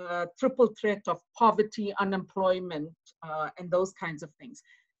triple threat of poverty, unemployment, and those kinds of things.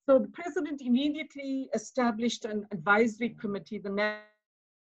 So the president immediately established an advisory committee, the National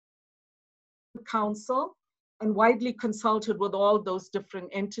Council, and widely consulted with all those different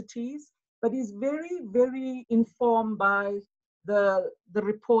entities, but is very, very informed by the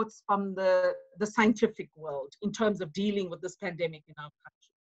reports from the scientific world in terms of dealing with this pandemic in our country.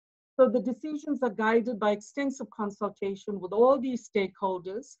 So the decisions are guided by extensive consultation with all these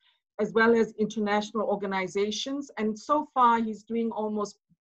stakeholders, as well as international organizations. And so far, he's doing almost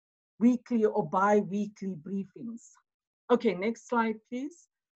weekly or bi-weekly briefings. Okay, next slide, please.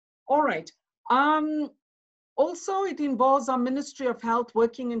 All right. Also, it involves our Ministry of Health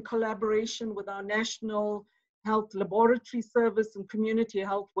working in collaboration with our National Health Laboratory Service and community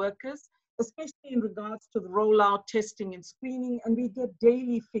health workers, especially in regards to the rollout, testing, and screening. And we get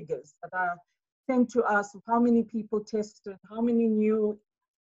daily figures that are sent to us of how many people tested, how many new,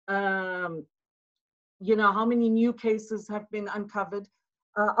 how many new cases have been uncovered.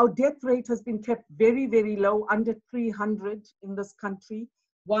 Our death rate has been kept very, very low, under 300 in this country,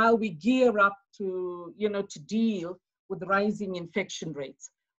 while we gear up to, to deal with rising infection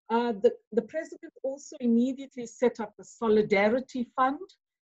rates. The president also immediately set up a solidarity fund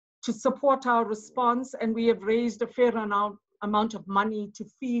to support our response, and we have raised a fair amount of money to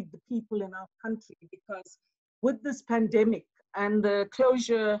feed the people in our country, because with this pandemic and the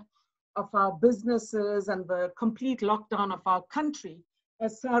closure of our businesses and the complete lockdown of our country,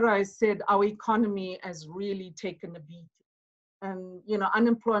 as Sarah has said, our economy has really taken a beat, and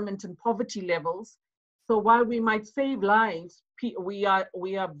unemployment and poverty levels. So while we might save lives, we are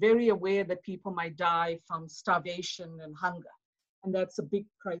very aware that people might die from starvation and hunger, and that's a big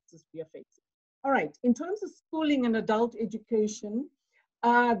crisis we are facing. All right, in terms of schooling and adult education,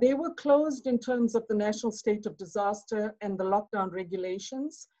 they were closed in terms of the national state of disaster and the lockdown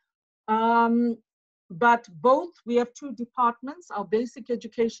regulations. But both, we have two departments. Our basic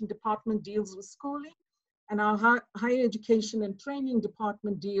education department deals with schooling, and our higher education and training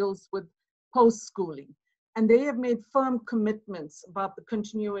department deals with post-schooling. And they have made firm commitments about the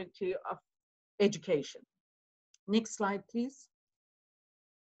continuity of education. Next slide, please.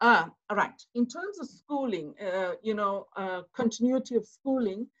 All right. In terms of schooling, continuity of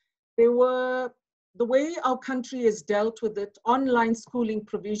schooling, the way our country has dealt with it, online schooling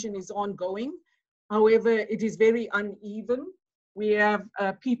provision is ongoing. However, it is very uneven. We have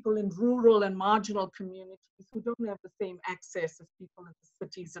people in rural and marginal communities who don't have the same access as people in the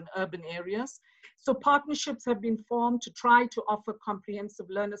cities and urban areas. So partnerships have been formed to try to offer comprehensive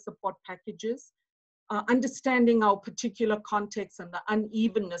learner support packages, understanding our particular context and the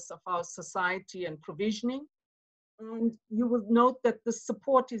unevenness of our society and provisioning. And you will note that the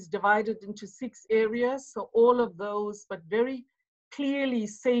support is divided into 6 areas. So all of those, but very clearly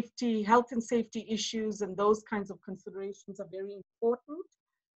safety, health and safety issues and those kinds of considerations are very important.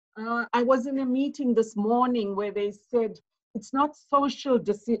 I was in a meeting this morning where they said it's not social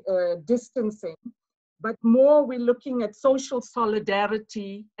distancing, but more we're looking at social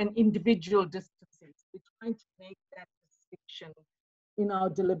solidarity and individual distancing. We're trying to make that distinction in our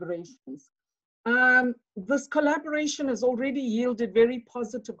deliberations. This collaboration has already yielded very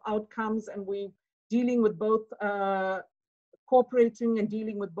positive outcomes, and we're dealing with both cooperating and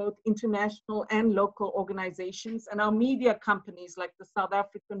dealing with both international and local organizations, and our media companies like the South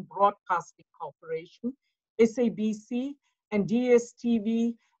African Broadcasting Corporation, SABC, and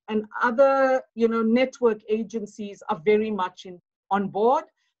DSTV, and other network agencies are very much on board,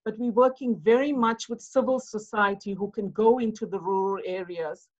 but we're working very much with civil society who can go into the rural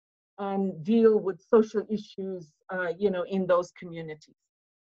areas and deal with social issues in those communities.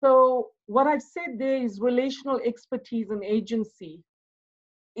 So what I've said there is relational expertise and agency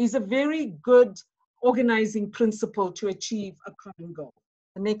is a very good organizing principle to achieve a common goal.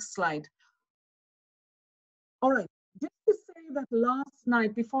 The next slide. All right, just to say that last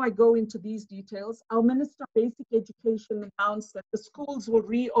night, before I go into these details, our Minister of Basic Education announced that the schools will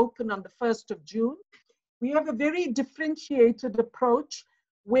reopen on the 1st of June. We have a very differentiated approach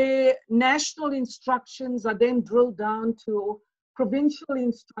where national instructions are then drilled down to provincial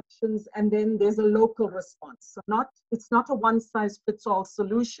instructions, and then there's a local response. So it's not a one-size-fits-all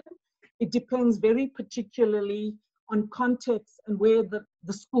solution. It depends very particularly on context and where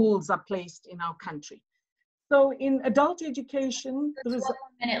the schools are placed in our country. So in adult education, there's 1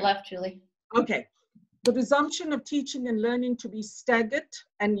 minute left, Julie. Okay. The resumption of teaching and learning to be staggered,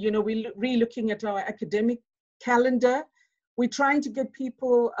 and we're re-looking at our academic calendar. We're trying to get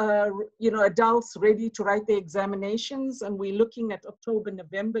people, adults ready to write their examinations, and we're looking at October,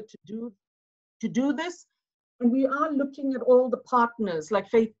 November to do this. And we are looking at all the partners like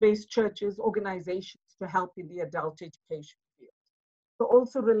faith-based churches, organizations to help in the adult education field. So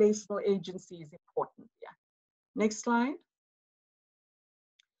also relational agency is important here. Next slide.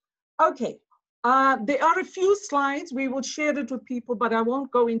 Okay. There are a few slides. We will share it with people, but I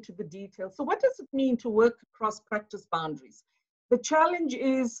won't go into the details. So what does it mean to work across practice boundaries? The challenge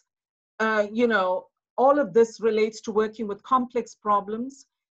is, all of this relates to working with complex problems.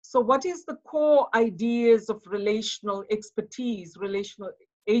 So what is the core ideas of relational expertise, relational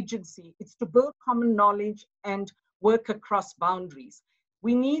agency? It's to build common knowledge and work across boundaries.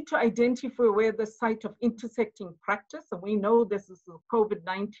 We need to identify where the site of intersecting practice, and we know this is the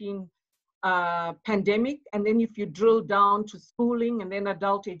COVID-19 pandemic, and then if you drill down to schooling and then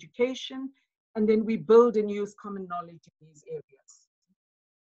adult education, and then we build and use common knowledge in these areas.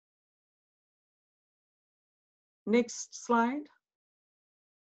 Next slide.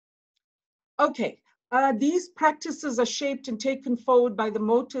 Okay, these practices are shaped and taken forward by the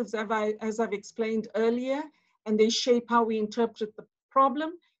motives as I've explained earlier, and they shape how we interpret the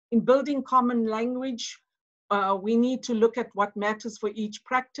problem. In building common language, we need to look at what matters for each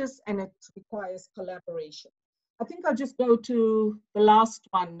practice, and it requires collaboration. I think I'll just go to the last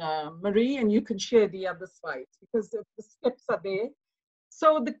one, Marie, and you can share the other slides because the steps are there.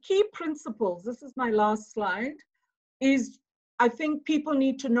 So the key principles, this is my last slide, is I think people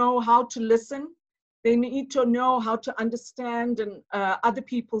need to know how to listen. They need to know how to understand and other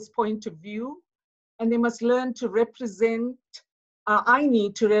people's point of view, and they must learn to represent. I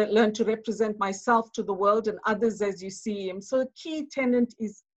need to learn to represent myself to the world and others as you see him. So a key tenet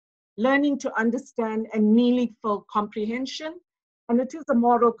is learning to understand and meaningful comprehension. And it is a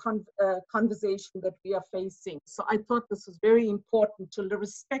moral conversation that we are facing. So I thought this was very important to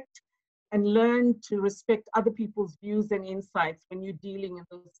respect and learn to respect other people's views and insights when you're dealing in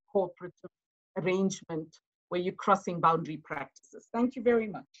this corporate arrangement where you're crossing boundary practices. Thank you very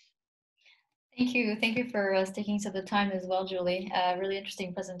much. Thank you for sticking to the time as well, Julie. Really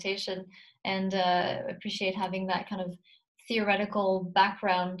interesting presentation, and appreciate having that kind of theoretical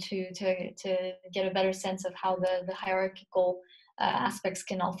background to get a better sense of how the hierarchical aspects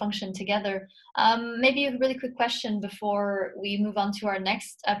can all function together. Maybe a really quick question before we move on to our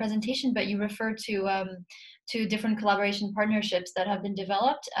next presentation, but you referred to different collaboration partnerships that have been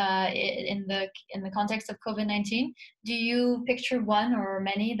developed in the context of COVID-19. Do you picture one or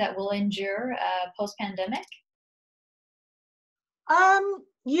many that will endure post-pandemic?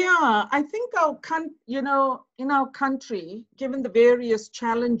 Yeah, I think in our country, given the various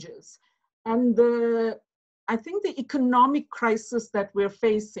challenges and I think the economic crisis that we're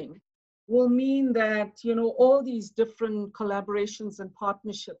facing will mean that, all these different collaborations and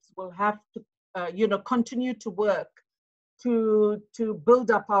partnerships will have to, continue to work to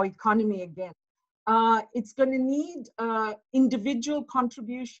build up our economy again. It's going to need individual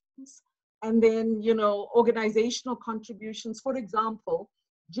contributions and then, organizational contributions. For example,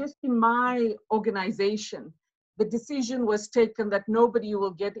 just in my organization, the decision was taken that nobody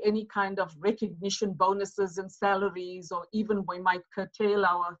will get any kind of recognition bonuses and salaries, or even we might curtail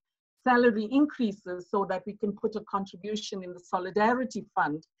our salary increases so that we can put a contribution in the Solidarity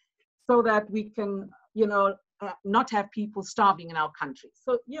Fund so that we can, not have people starving in our country.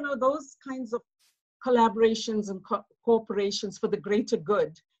 So, those kinds of collaborations and cooperations for the greater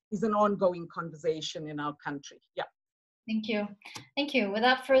good is an ongoing conversation in our country. Yeah. Thank you. Thank you.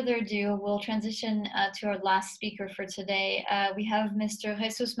 Without further ado, we'll transition to our last speaker for today. We have Mr.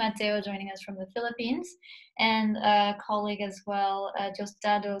 Jesus Mateo joining us from the Philippines, and a colleague as well,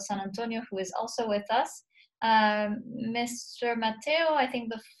 Diosdado San Antonio, who is also with us. Mr. Mateo, I think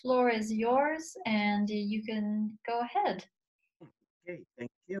the floor is yours, and you can go ahead. Okay,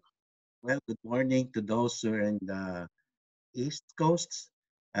 thank you. Well, good morning to those who are in the East Coast.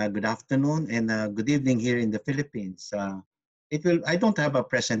 Good afternoon and good evening here in the Philippines. I don't have a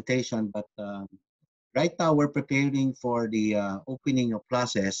presentation, but right now we're preparing for the opening of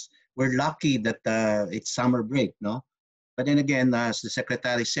classes. We're lucky that it's summer break, no? But then again, as the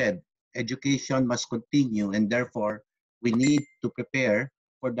Secretary said, education must continue, and therefore we need to prepare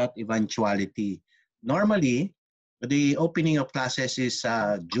for that eventuality. Normally, the opening of classes is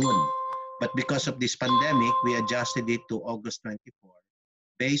June, but because of this pandemic, we adjusted it to August 24.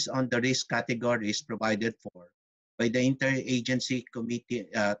 Based on the risk categories provided for by the Interagency Committee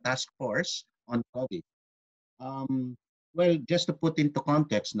Task Force on COVID. Well, just to put into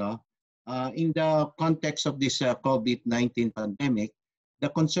context, in the context of this COVID-19 pandemic, the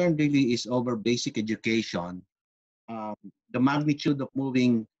concern really is over basic education, the magnitude of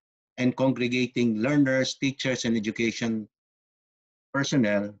moving and congregating learners, teachers, and education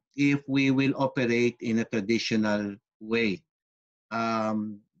personnel if we will operate in a traditional way.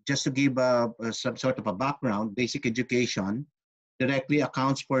 Just to give some sort of a background, basic education directly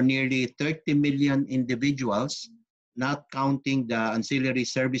accounts for nearly 30 million individuals, not counting the ancillary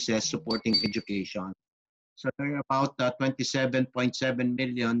services supporting education. So there are about 27.7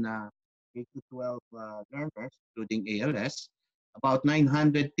 million K-12 learners, including ALS, about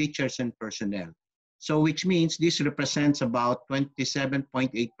 900 teachers and personnel. So which means this represents about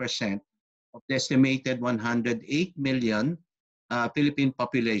 27.8% of the estimated 108 million Philippine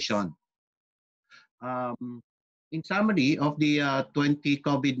population. In summary of the 20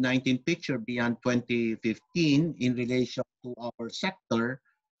 COVID-19 picture beyond 2015 in relation to our sector,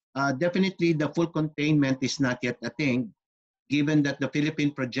 definitely the full containment is not yet attained, given that the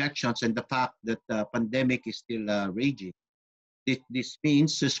Philippine projections and the fact that the pandemic is still raging. This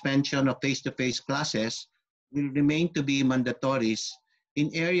means suspension of face-to-face classes will remain to be mandatories in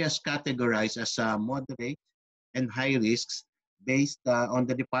areas categorized as moderate and high risks based on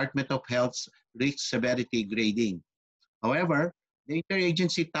the Department of Health's risk severity grading. However, the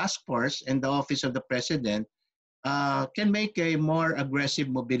Interagency Task Force and the Office of the President can make a more aggressive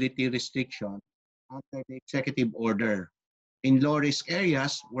mobility restriction under the executive order. In low-risk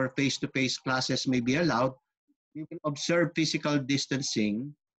areas where face-to-face classes may be allowed, we will observe physical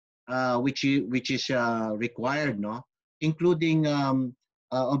distancing, which is required, including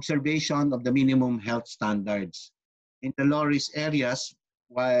observation of the minimum health standards. In the low-risk areas,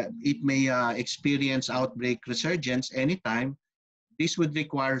 while it may experience outbreak resurgence anytime, this would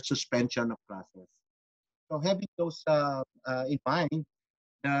require suspension of classes. So having those in mind,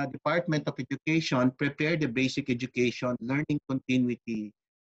 the Department of Education prepared the Basic Education Learning Continuity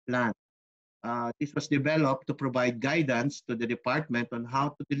Plan. This was developed to provide guidance to the department on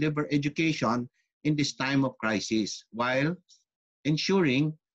how to deliver education in this time of crisis, while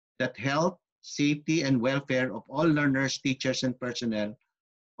ensuring that health, safety, and welfare of all learners, teachers, and personnel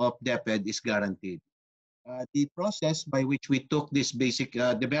of DepEd is guaranteed. The process by which we took this basic,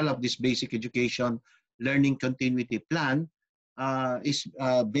 developed this basic education learning continuity plan is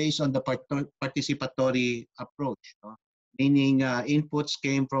based on the participatory approach, no? Meaning inputs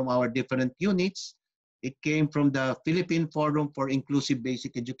came from our different units. It came from the Philippine Forum for Inclusive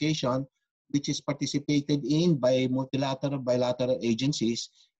Basic Education, which is participated in by multilateral, bilateral agencies,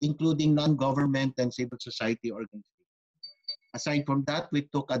 including non-government and civil society organizations. Aside from that, we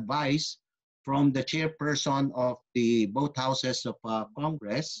took advice from the chairperson of the both houses of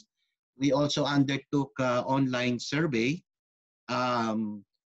Congress. We also undertook online survey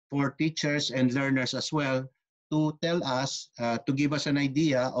for teachers and learners as well to tell us, to give us an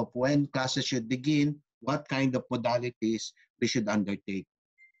idea of when classes should begin, what kind of modalities we should undertake.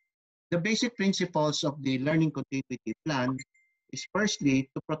 The basic principles of the learning continuity plan is firstly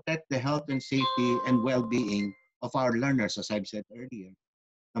to protect the health and safety and well-being of our learners, as I've said earlier.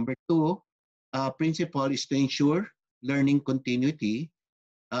 Number two, principle is to ensure learning continuity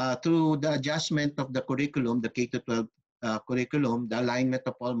through the adjustment of the curriculum, the K-12 curriculum, the alignment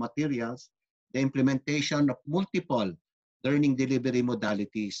of all materials, the implementation of multiple learning delivery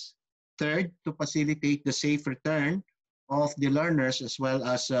modalities. Third, to facilitate the safe return of the learners as well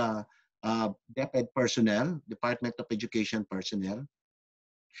as DepEd personnel, Department of Education personnel.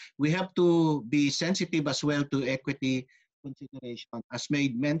 We have to be sensitive as well to equity consideration. As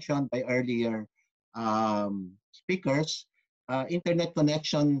made mentioned by earlier speakers, internet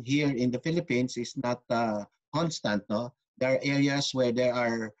connection here in the Philippines is not constant. No? There are areas where there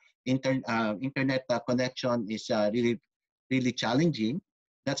are internet connection is really challenging.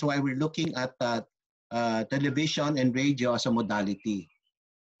 That's why we're looking at television and radio as a modality.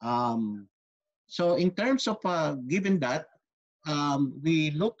 So in terms of given that,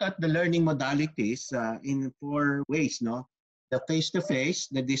 we look at the learning modalities in 4 ways, no? The face-to-face,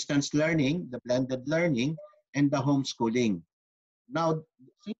 the distance learning, the blended learning, and the homeschooling. Now,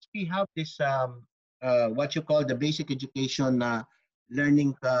 since we have this, what you call the basic education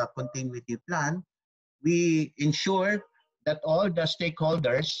learning continuity plan, we ensure that all the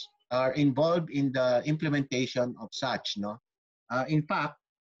stakeholders are involved in the implementation of such, no? In fact,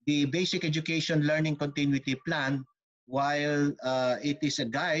 the basic education learning continuity plan, while it is a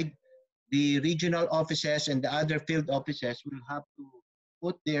guide, the regional offices and the other field offices will have to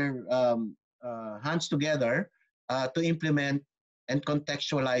put their hands together to implement and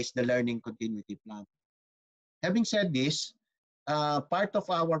contextualize the learning continuity plan. Having said this, part of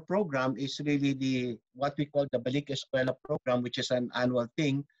our program is really the what we call the Balik Eskwela program, which is an annual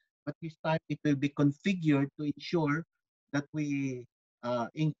thing, but this time it will be configured to ensure that we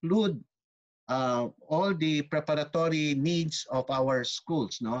include all the preparatory needs of our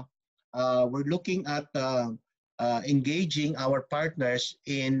schools. No, we're looking at engaging our partners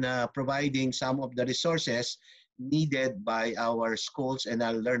in providing some of the resources needed by our schools and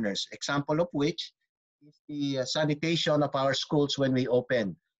our learners. Example of which is the sanitation of our schools when we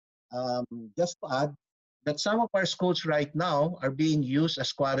open. Just to add that some of our schools right now are being used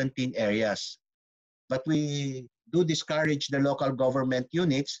as quarantine areas, but we do discourage the local government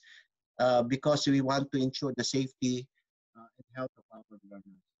units because we want to ensure the safety and health of our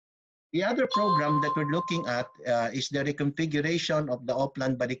learners. The other program that we're looking at is the reconfiguration of the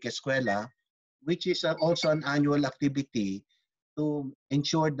Oplan Balik Eskwela, which is also an annual activity to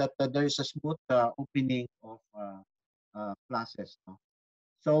ensure that there is a smooth opening of classes. No?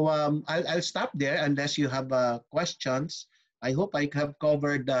 So I'll stop there unless you have questions. I hope I have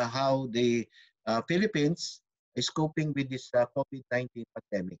covered how the Philippines is coping with this COVID-19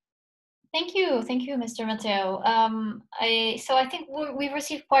 pandemic. Thank you, Mr. Mateo. So I think we've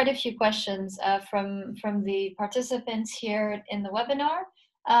received quite a few questions from the participants here in the webinar.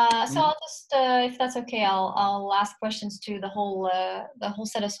 So I'll just, if that's okay, I'll ask questions to the whole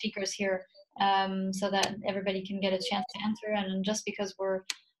set of speakers here, so that everybody can get a chance to answer. And just because we're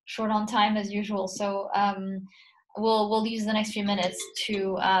short on time as usual, so we'll use the next few minutes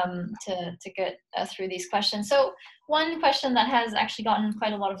to get through these questions. So one question that has actually gotten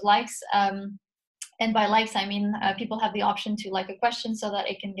quite a lot of likes, and by likes I mean people have the option to like a question so that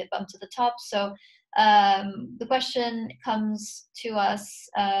it can get bumped to the top. So the question comes to us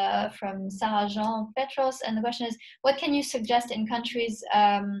from Sarah Jean Petros, and the question is, what can you suggest in countries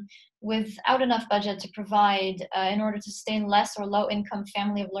without enough budget to provide in order to sustain less or low income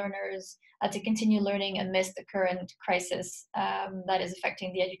family of learners to continue learning amidst the current crisis that is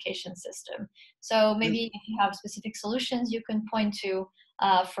affecting the education system? So maybe if you have specific solutions you can point to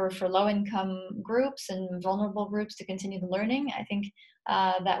for low income groups and vulnerable groups to continue the learning, I think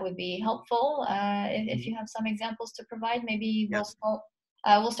that would be helpful. If you have some examples to provide, maybe we'll start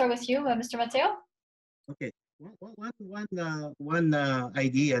We'll start with you, Mr. Mateo. Okay. One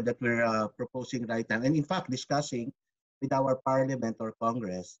idea that we're proposing right now, and in fact discussing with our parliament or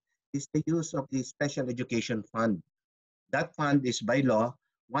Congress, is the use of the special education fund. That fund is by law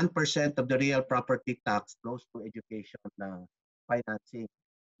 1% of the real property tax goes to education financing,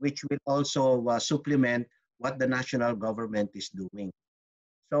 which will also supplement what the national government is doing.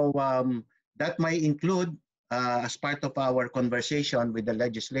 So that might include, as part of our conversation with the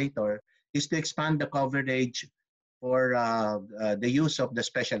legislator, is to expand the coverage for the use of the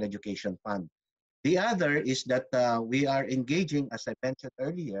special education fund. The other is that we are engaging, as I mentioned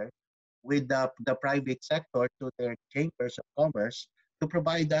earlier, with the private sector to their chambers of commerce to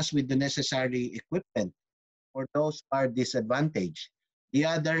provide us with the necessary equipment for those who are disadvantaged. The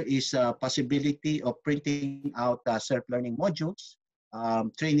other is a possibility of printing out self-learning modules,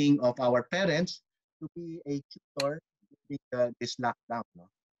 training of our parents to be a tutor during this lockdown. No?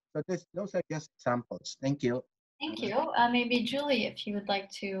 So those are just examples. Thank you. Thank you. Maybe Julie, if you would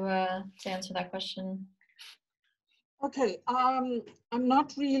like to answer that question. Okay, I'm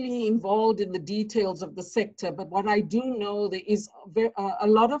not really involved in the details of the sector, but what I do know, there is a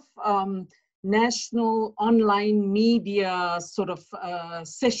lot of national online media sort of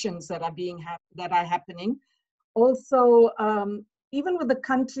sessions that are happening. Also, even with the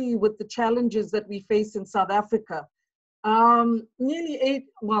country, with the challenges that we face in South Africa, I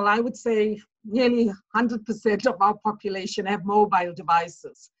would say nearly 100% of our population have mobile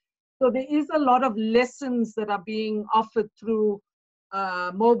devices. So there is a lot of lessons that are being offered through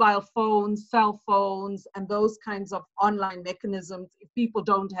mobile phones, cell phones, and those kinds of online mechanisms if people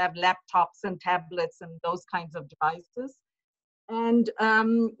don't have laptops and tablets and those kinds of devices. And,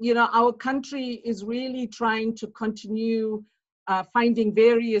 our country is really trying to continue finding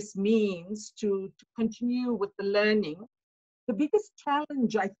various means to continue with the learning. The biggest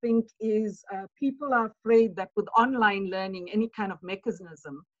challenge, I think, is people are afraid that with online learning, any kind of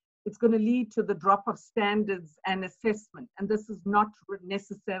mechanism, it's going to lead to the drop of standards and assessment. And this is not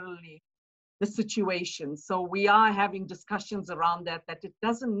necessarily the situation. So we are having discussions around that it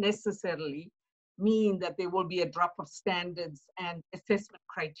doesn't necessarily mean that there will be a drop of standards and assessment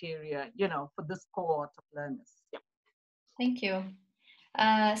criteria, for this cohort of learners. Yeah. Thank you.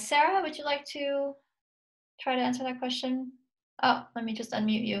 Sarah, would you like to try to answer that question? Oh, let me just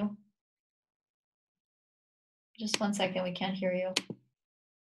unmute you. Just 1 second, we can't hear you.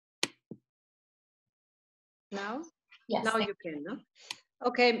 Now? Yes. Now you can, no?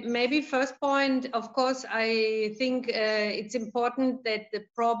 Okay, maybe first point, of course, I think it's important that the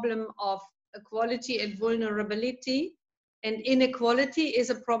problem of equality and vulnerability and inequality is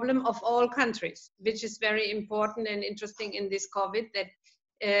a problem of all countries, which is very important and interesting in this COVID,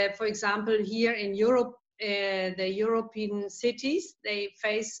 that, for example, here in Europe, the European cities, they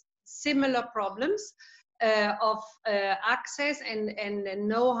face similar problems of access and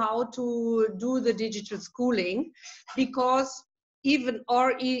know how to do the digital schooling, because either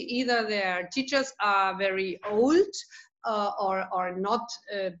their teachers are very old or not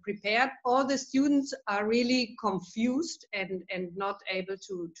prepared, or the students are really confused and not able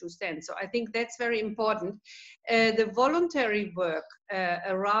to stand. So I think that's very important. The voluntary work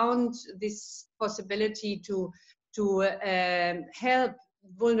around this possibility to help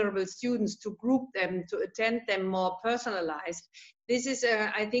vulnerable students, to group them, to attend them more personalized. This is,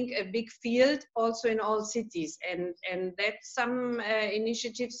 I think, a big field also in all cities, and that some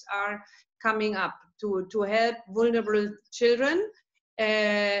initiatives are coming up to help vulnerable children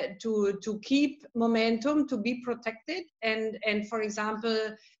to keep momentum, to be protected, and for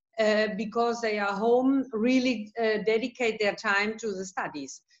example, because they are home, really dedicate their time to the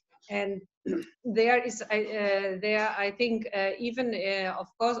studies. And there is, I think, even, of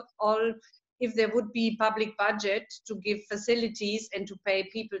course, if there would be public budget to give facilities and to pay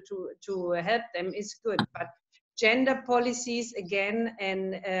people to help them is good. But gender policies, again,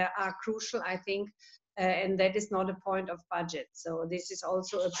 are crucial, I think, and that is not a point of budget. So this is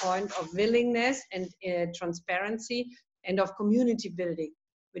also a point of willingness and transparency and of community building,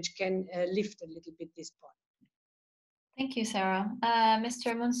 which can lift a little bit this point. Thank you, Sarah.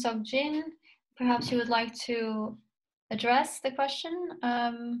 Mr. Moon Sok Jin, perhaps you would like to address the question.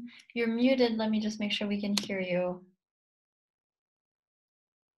 You're muted. Let me just make sure we can hear you.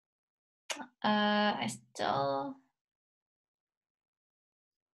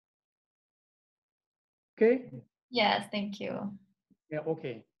 Okay. Yes, thank you. Yeah,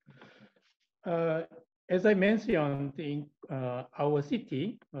 okay. As I mentioned, in our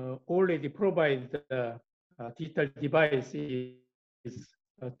city already provides digital devices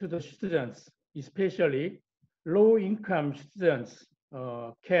to the students, especially low-income students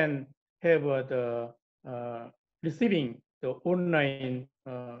can have the receiving the online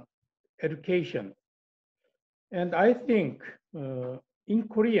education. And I think in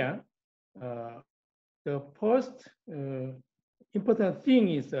Korea, the first important thing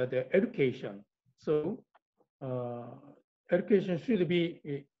is the education. So education should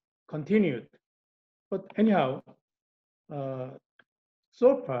be continued. But anyhow,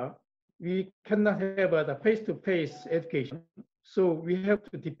 so far, we cannot have the face-to-face education. So we have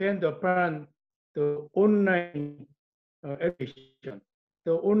to depend upon the online education.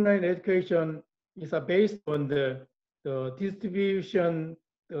 The online education is based on the distribution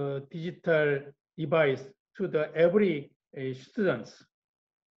digital device to the every students.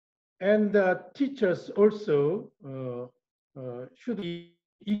 And teachers also should be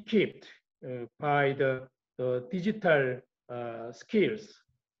equipped by the digital skills,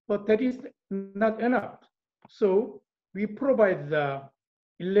 but that is not enough. So we provide the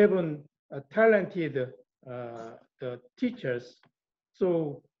 11 talented the teachers.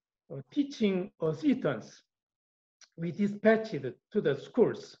 So teaching assistants we dispatched to the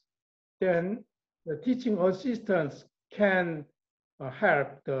schools. Then the teaching assistants can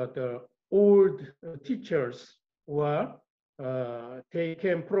help the old teachers, or they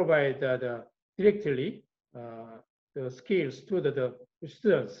can provide directly the skills to the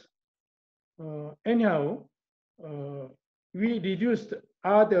students. Anyhow, we reduced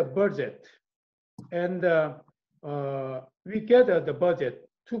other budget, and we gathered the budget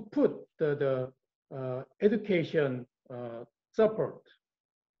to put the education support.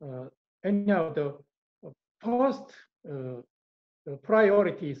 Anyhow, the first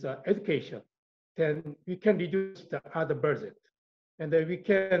priority is education. Then we can reduce the other budget, and then we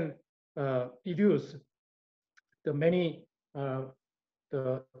can reduce the many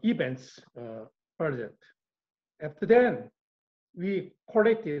the events budget. After then, we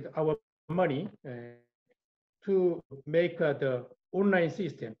collected our money to make the online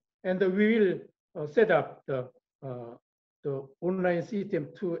system, and we will set up the online system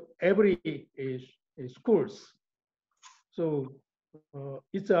to every schools. So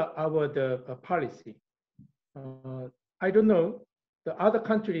it's our policy. I don't know. The other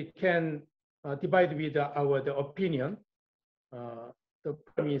country can divide with our opinion. The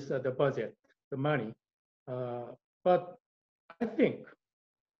problem is the budget, the money. But I think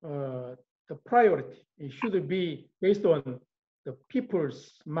the priority should be based on the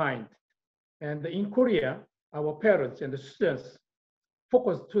people's mind. And in Korea, our parents and the students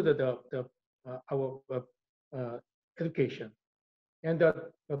focus to our education. And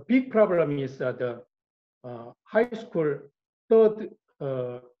the big problem is the high school third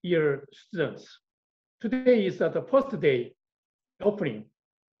year students. Today is the first day opening,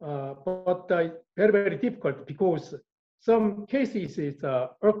 but very, very difficult because some cases is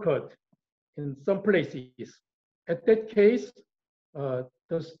occurred in some places. At that case,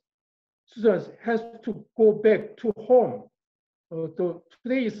 the students has to go back to home.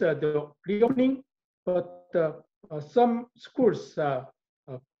 Today is the reopening, but some schools are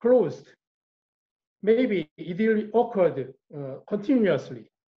closed. Maybe it will occur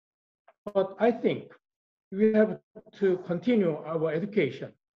continuously. But I think we have to continue our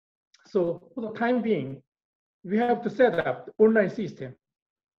education. So for the time being, we have to set up the online system.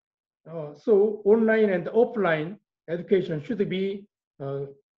 So online and offline education should be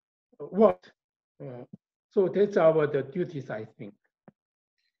worked. So that's our duties, I think.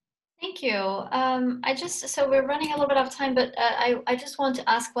 Thank you. So we're running a little bit out of time, but I just want to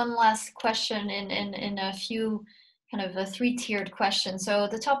ask one last question in a few kind of a three-tiered question. So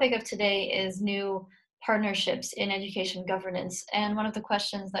the topic of today is new partnerships in education governance. And one of the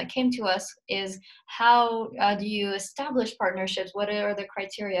questions that came to us is how do you establish partnerships? What are the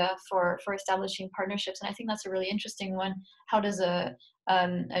criteria for establishing partnerships? And I think that's a really interesting one. How does a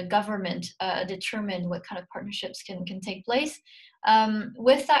government determine what kind of partnerships can take place?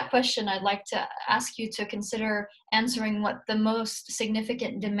 With that question, I'd like to ask you to consider answering what the most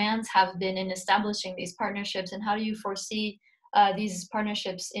significant demands have been in establishing these partnerships, and how do you foresee these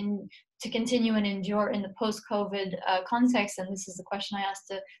partnerships to continue and endure in the post-COVID context. And this is the question I asked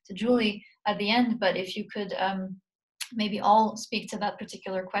to Julie at the end, but if you could maybe all speak to that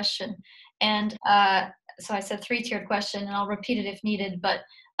particular question. And so I said three-tiered question, and I'll repeat it if needed, but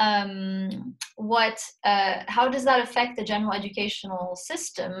how does that affect the general educational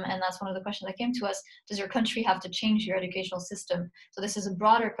system? And that's one of the questions that came to us. Does your country have to change your educational system? So this is a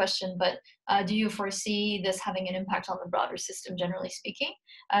broader question, but do you foresee this having an impact on the broader system, generally speaking?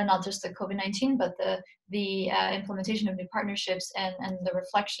 Not just the COVID-19, but the implementation of new partnerships and the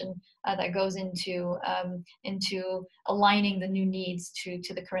reflection that goes into aligning the new needs to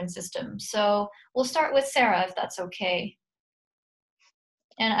the current system. So we'll start with Sarah, if that's okay.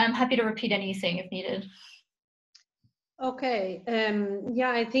 And I'm happy to repeat anything if needed. Okay.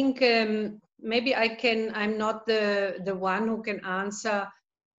 Yeah, I think maybe I'm not the one who can answer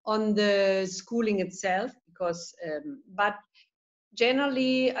on the schooling itself, because, but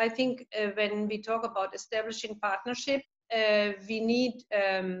generally, I think when we talk about establishing partnership, we need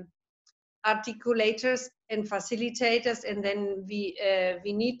articulators and facilitators, and then we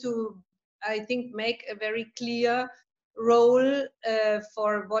need to, I think, make a very clear role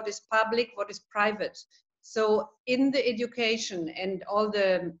for what is public, what is private. So in the education and all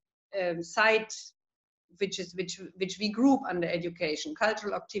the sites which we group under education,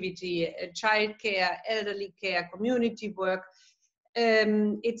 cultural activity, child care, elderly care, community work,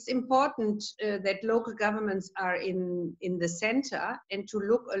 it's important that local governments are in the center and to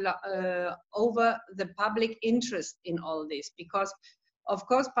look over the public interest in all this, because of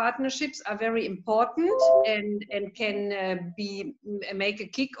course partnerships are very important and can make a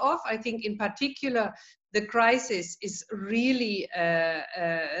kick-off. I think in particular the crisis is really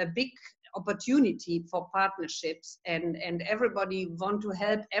a big opportunity for partnerships, and everybody want to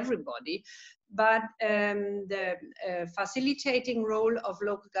help everybody. But the facilitating role of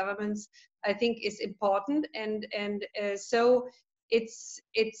local governments, I think, is important, and so it's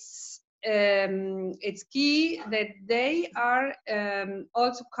key that they are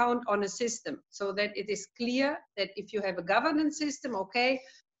also count on a system, so that it is clear that if you have a governance system, okay,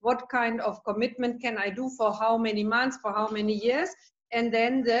 what kind of commitment can I do for how many months, for how many years, and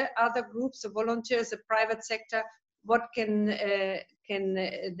then the other groups, the volunteers, the private sector, what can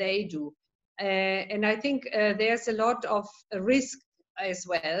they do? And I think there's a lot of risk as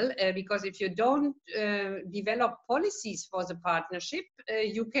well, because if you don't develop policies for the partnership,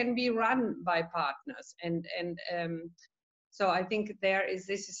 you can be run by partners. And so I think this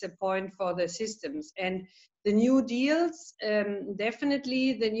is a point for the systems. And the new deals,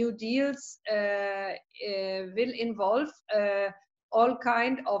 definitely the new deals will involve all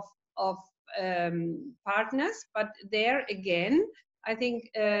kind of partners, but there again, I think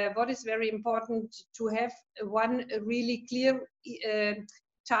what is very important to have one really clear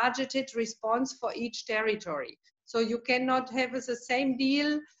targeted response for each territory. So you cannot have the same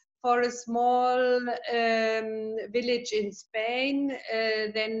deal for a small village in Spain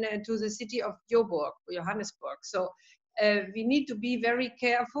than to the city of Johannesburg. So we need to be very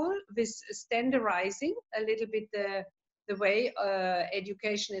careful with standardizing a little bit the way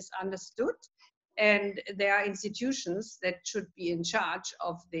education is understood. And there are institutions that should be in charge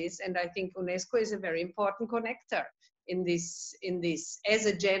of this. And I think UNESCO is a very important connector in this as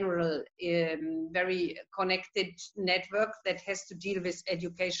a general, very connected network that has to deal with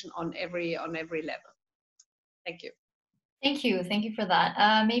education on every level. Thank you. Thank you for that.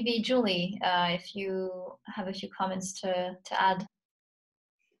 Maybe Julie, if you have a few comments to add.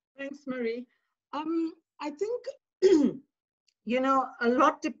 Thanks, Marie. I think, a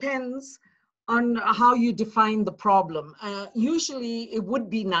lot depends on how you define the problem. Usually it would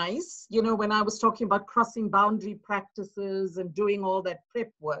be nice, when I was talking about crossing boundary practices and doing all that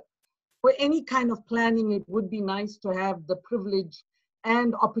prep work, for any kind of planning, it would be nice to have the privilege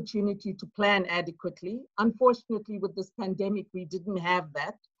and opportunity to plan adequately. Unfortunately, with this pandemic, we didn't have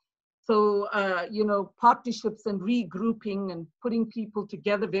that. So, partnerships and regrouping and putting people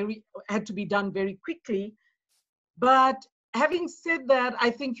together had to be done very quickly. But having said that, I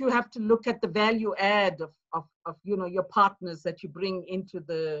think you have to look at the value add of your partners that you bring into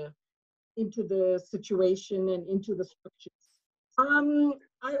the situation and into the structures.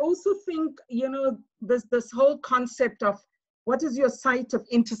 I also think, this whole concept of what is your site of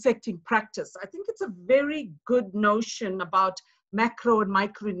intersecting practice? I think it's a very good notion about macro and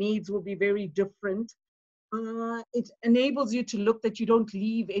micro needs will be very different. It enables you to look that you don't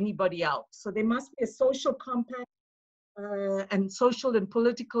leave anybody out. So there must be a social compact and social and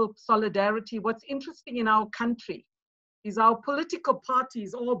political solidarity. What's interesting in our country is our political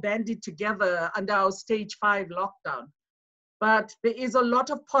parties all banded together under our stage 5 lockdown. But there is a lot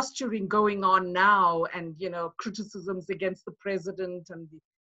of posturing going on now, and criticisms against the president and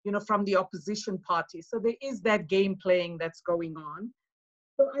from the opposition party. So there is that game playing that's going on.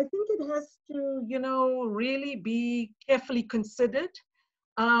 So I think it has to really be carefully considered.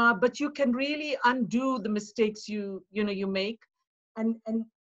 but you can really undo the mistakes you make. And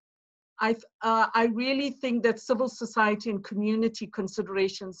I really think that civil society and community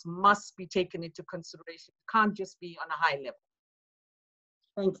considerations must be taken into consideration. It can't just be on a high level.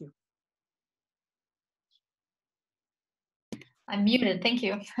 Thank you. I'm muted, thank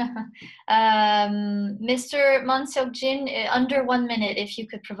you. Mr. Monseok-jin, under 1 minute, if you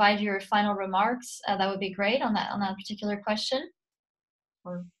could provide your final remarks, that would be great on that particular question.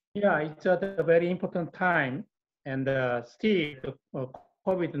 Yeah, it's at a very important time, and still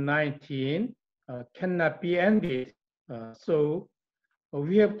COVID-19 cannot be ended. So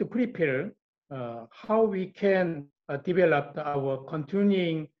we have to prepare how we can develop our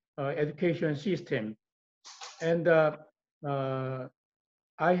continuing education system. And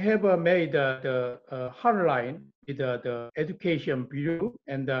I have made the hotline with the Education Bureau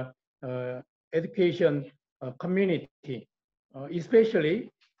and the education community,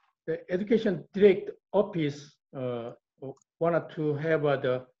 especially the Education Direct Office wanted to have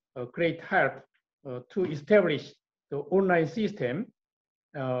the great help to establish the online system.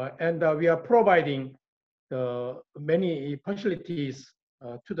 And we are providing many facilities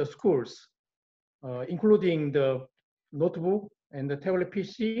to the schools, including the notebook and the tablet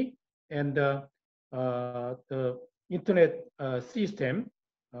PC and the internet system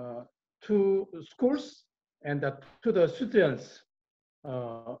to schools and to the students.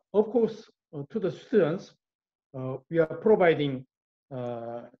 Of course, to the students, we are providing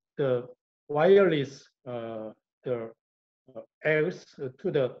the wireless airs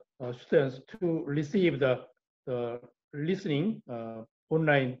to the students to receive the listening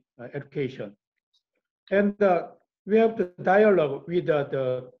online education. And we have to dialogue with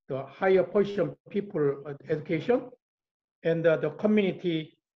the higher position people education and the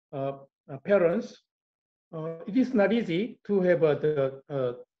community parents. It is not easy to have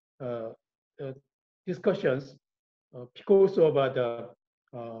the discussions because of the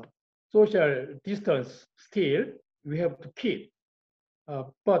social distance still we have to keep.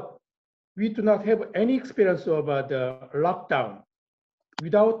 But we do not have any experience of the lockdown.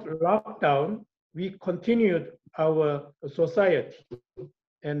 Without lockdown, we continued our society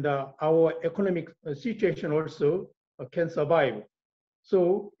and our economic situation also can survive.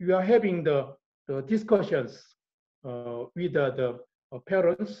 So we are having the discussions with the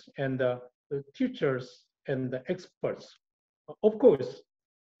parents and the teachers and the experts. Of course,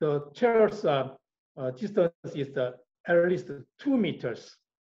 the chairs distance is at least 2 meters,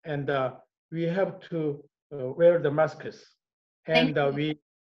 and we have to wear the masks, and we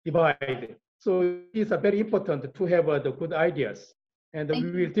divide. So it's very important to have the good ideas, and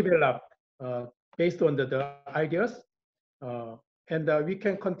we will develop based on the ideas, and we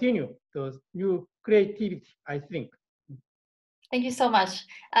can continue the new creativity, I think. Thank you so much.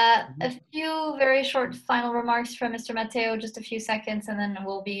 A few very short final remarks from Mr. Mateo, just a few seconds, and then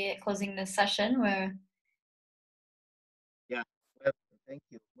we'll be closing this session. Yeah, well, thank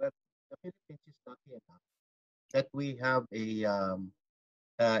you. Well, the Philippines is lucky enough that we have a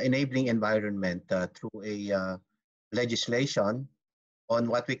enabling environment through a legislation on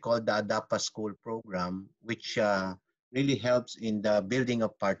what we call the ADAPA School program, which really helps in the building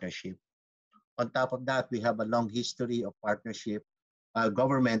of partnership. On top of that, we have a long history of partnership,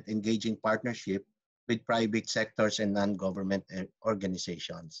 government engaging partnership with private sectors and non-government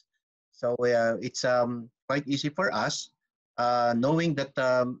organizations. So it's quite easy for us, knowing that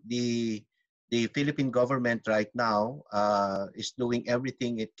the Philippine government right now is doing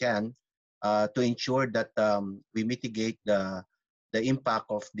everything it can to ensure that we mitigate the impact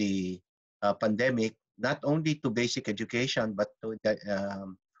of the pandemic, not only to basic education, but to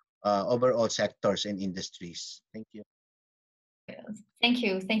the overall sectors and industries. Thank you. Thank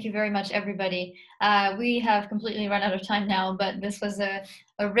you. Thank you very much, everybody. We have completely run out of time now, but this was a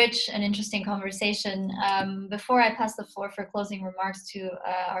rich and interesting conversation. Before I pass the floor for closing remarks to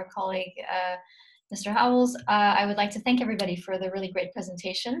our colleague, Mr. Howells, I would like to thank everybody for the really great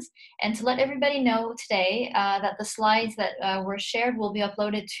presentations and to let everybody know today that the slides that were shared will be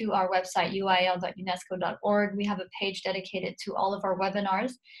uploaded to our website, uil.unesco.org. We have a page dedicated to all of our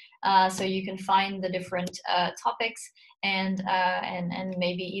webinars, so you can find the different topics and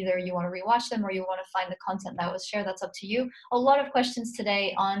maybe either you want to rewatch them or you want to find the content that was shared. That's up to you. A lot of questions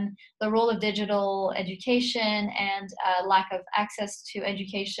today on the role of digital education and lack of access to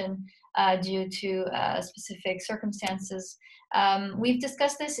education due to specific circumstances. We've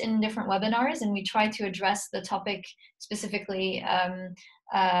discussed this in different webinars and we try to address the topic specifically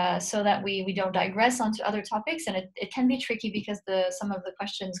so that we don't digress onto other topics. And it can be tricky because some of the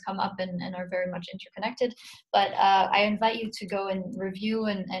questions come up and are very much interconnected. But I invite you to go and review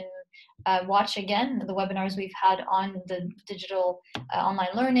and watch again the webinars we've had on the digital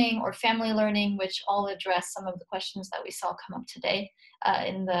online learning or family learning, which all address some of the questions that we saw come up today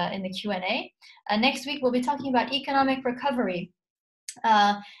in the Q&A. Next week, we'll be talking about economic recovery.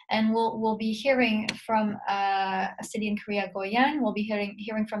 And we'll be hearing from a city in Korea, Goyang. We'll be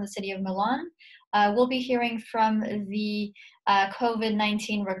hearing from the city of Milan. We'll be hearing from the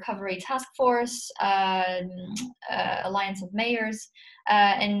COVID-19 Recovery Task Force, Alliance of Mayors,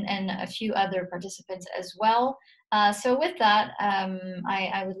 and a few other participants as well. So with that,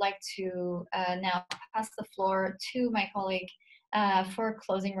 I would like to now pass the floor to my colleague for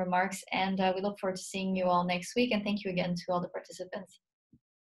closing remarks, and we look forward to seeing you all next week, and thank you again to all the participants.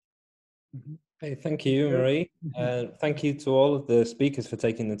 Hey, thank you, Marie. Thank you to all of the speakers for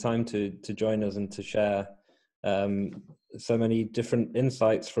taking the time to join us and to share so many different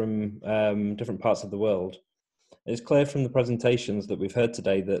insights from different parts of the world. It's clear from the presentations that we've heard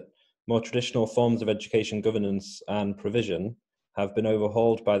today that more traditional forms of education governance and provision have been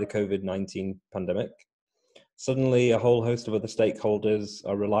overhauled by the COVID-19 pandemic. Suddenly, a whole host of other stakeholders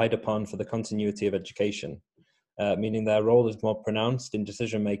are relied upon for the continuity of education, meaning their role is more pronounced in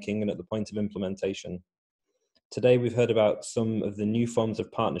decision-making and at the point of implementation. Today, we've heard about some of the new forms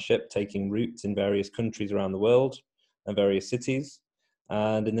of partnership taking root in various countries around the world and various cities.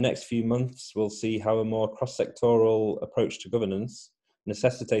 And in the next few months, we'll see how a more cross-sectoral approach to governance,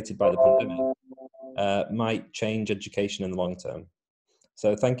 necessitated by the pandemic, might change education in the long term.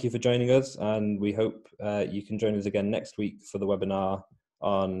 So thank you for joining us, and we hope you can join us again next week for the webinar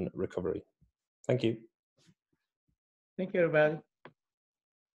on recovery. Thank you. Thank you, everybody.